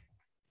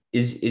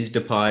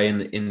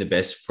Depay in the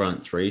best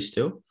front 3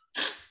 still?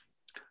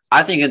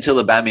 I think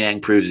until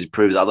Aubameyang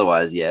proves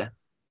otherwise, yeah.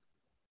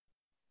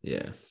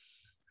 Yeah.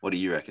 What do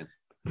you reckon?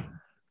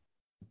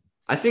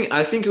 I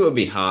think it would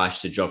be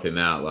harsh to drop him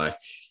out.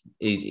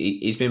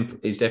 He's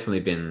definitely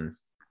been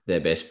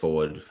their best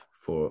forward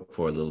for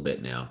a little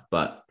bit now.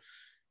 But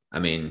I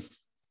mean,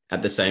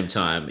 at the same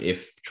time,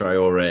 if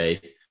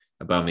Traore,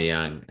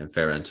 Aubameyang, and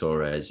Ferran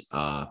Torres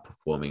are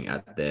performing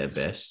at their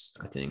best,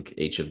 I think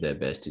each of their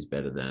best is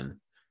better than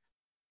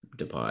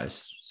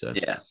Depay's. So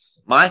yeah.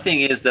 My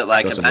thing is that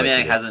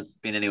Aubameyang hasn't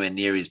been anywhere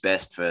near his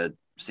best for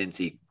since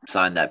he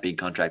signed that big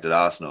contract at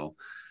Arsenal.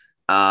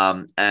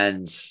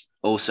 And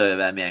also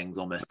Aubameyang's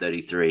almost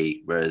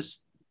 33, whereas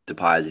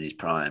Depay is in his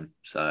prime.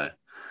 So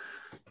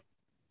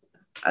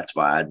that's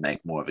why I'd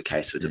make more of a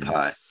case for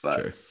Depay.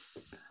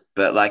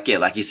 But like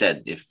you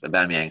said, if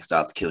Aubameyang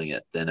starts killing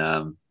it,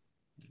 then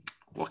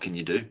what can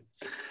you do?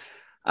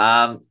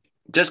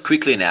 Just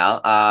quickly now,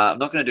 I'm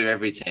not going to do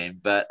every team,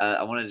 but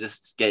I want to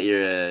just get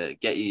you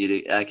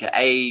to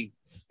A,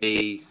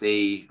 B,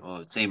 C,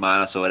 or C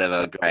minus or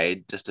whatever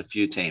grade, just a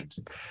few teams.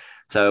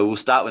 So we'll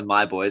start with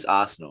my boys,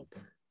 Arsenal.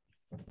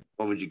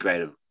 What would you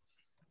grade them?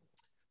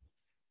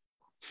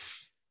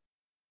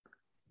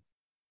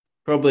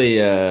 Probably,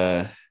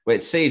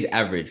 C is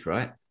average,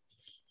 right?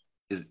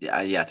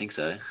 Yeah, I think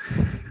so.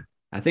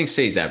 I think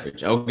C is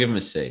average. I'll give him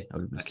a C.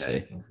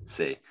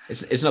 C.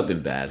 It's not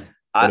been bad.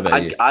 What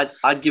about you?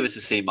 I'd give us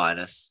a C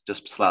minus,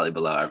 just slightly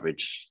below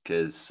average,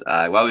 because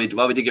while we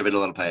did get rid of a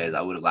lot of players,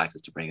 I would have liked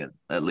us to bring in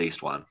at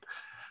least one.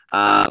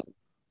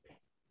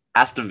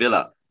 Aston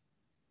Villa.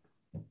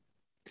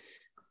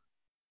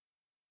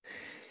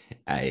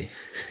 A.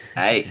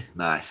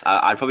 Nice.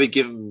 I'd probably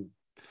give him.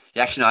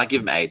 Yeah, actually, no, I'd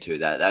give him A too.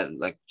 That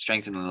like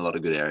strengthened in a lot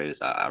of good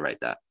areas. I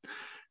rate that.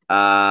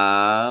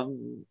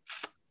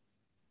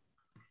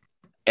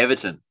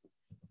 Everton.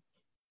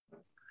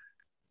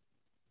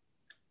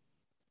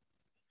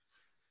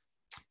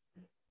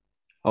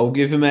 I'll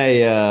give him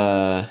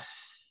a.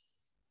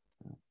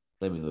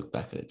 Let me look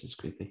back at it just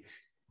quickly.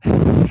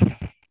 I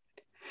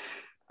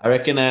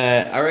reckon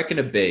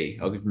a B.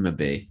 I'll give him a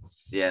B.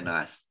 Yeah,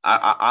 nice.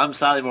 I'm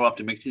slightly more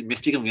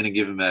optimistic. I'm going to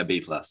give him a B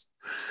plus.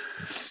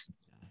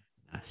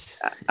 Nice.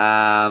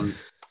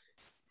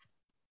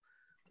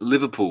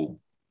 Liverpool.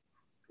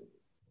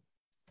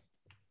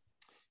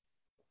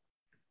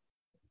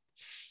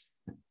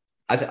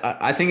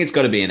 I think it's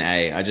got to be an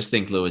A. I just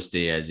think Luis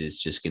Diaz is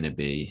just going to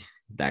be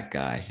that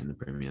guy in the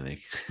Premier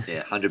League.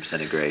 Yeah,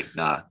 100% agree.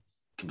 Nah,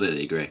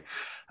 completely agree.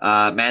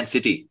 Man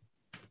City.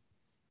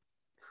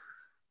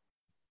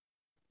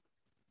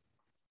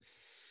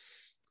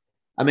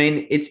 I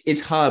mean,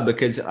 it's hard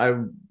because I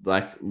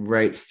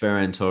rate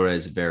Ferran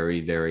Torres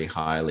very, very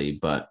highly,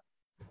 but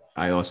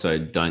I also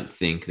don't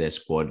think their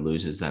squad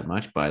loses that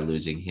much by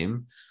losing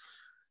him.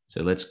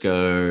 So let's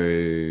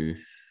go.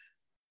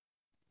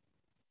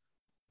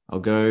 I'll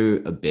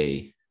go a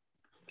B.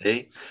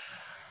 B.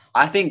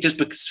 I think just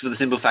because for the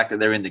simple fact that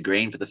they're in the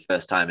green for the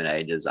first time in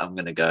ages, I'm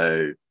going to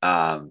go.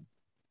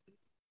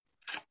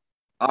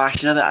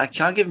 Actually, no, I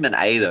can't give him an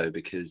A though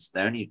because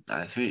they're only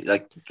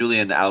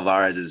Julian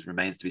Alvarez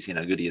remains to be seen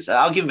how good he is.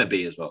 I'll give him a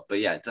B as well. But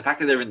yeah, the fact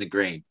that they're in the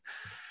green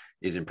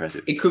is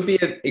impressive. It could be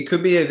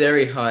a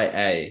very high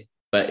A,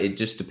 but it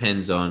just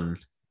depends on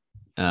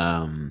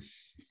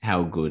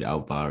how good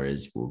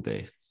Alvarez will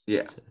be.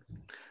 Yeah.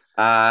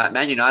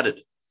 Man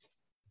United.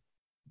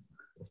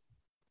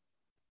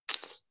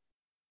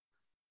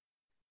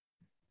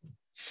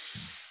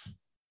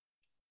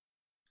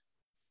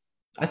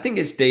 I think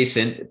it's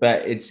decent,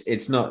 but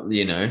it's not,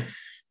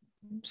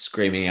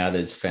 screaming out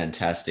as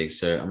fantastic.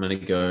 So I'm going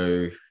to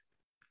go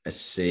a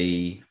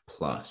C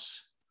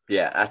plus.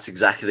 Yeah, that's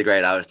exactly the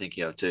grade I was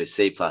thinking of too.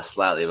 C plus,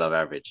 slightly above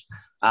average.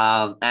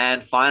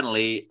 And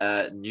finally,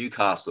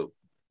 Newcastle.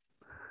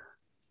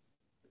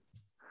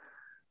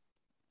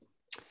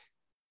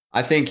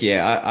 I think,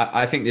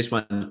 I think this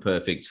one's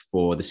perfect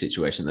for the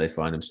situation they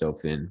find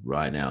themselves in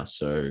right now.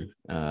 So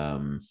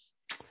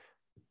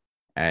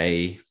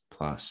A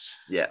plus.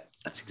 Yeah.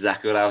 That's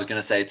exactly what I was going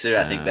to say too.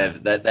 I think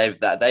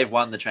they've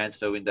won the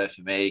transfer window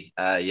for me.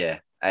 They've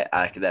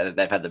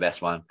had the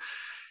best one.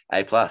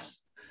 A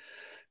plus.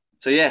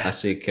 So yeah,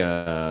 classic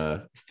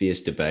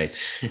fierce debate.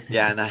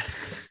 Yeah, I know.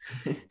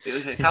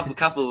 A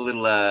couple of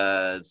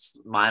little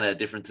minor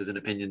differences in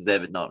opinions there,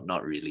 but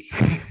not really.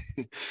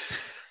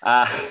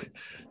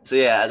 So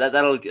yeah,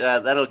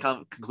 that'll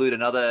conclude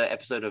another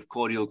episode of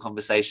cordial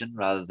conversation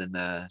rather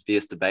than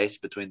fierce debate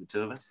between the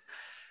two of us.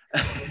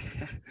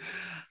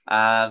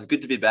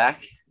 Good to be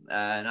back.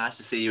 Nice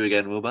to see you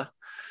again, Wilbur.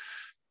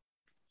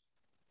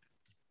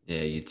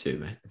 Yeah, you too,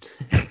 mate.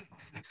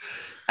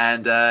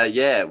 And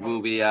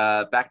we'll be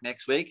back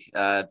next week,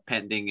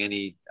 pending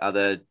any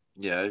other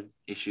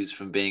issues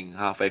from being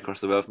halfway across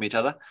the world from each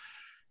other.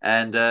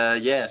 And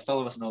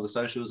follow us on all the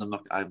socials.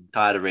 I'm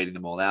tired of reading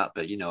them all out,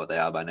 but you know what they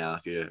are by now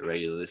if you're a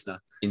regular listener.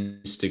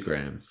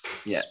 Instagram,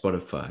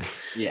 Spotify.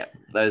 Yeah,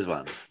 those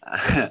ones.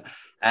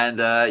 And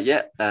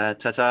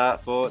ta-ta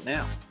for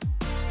now.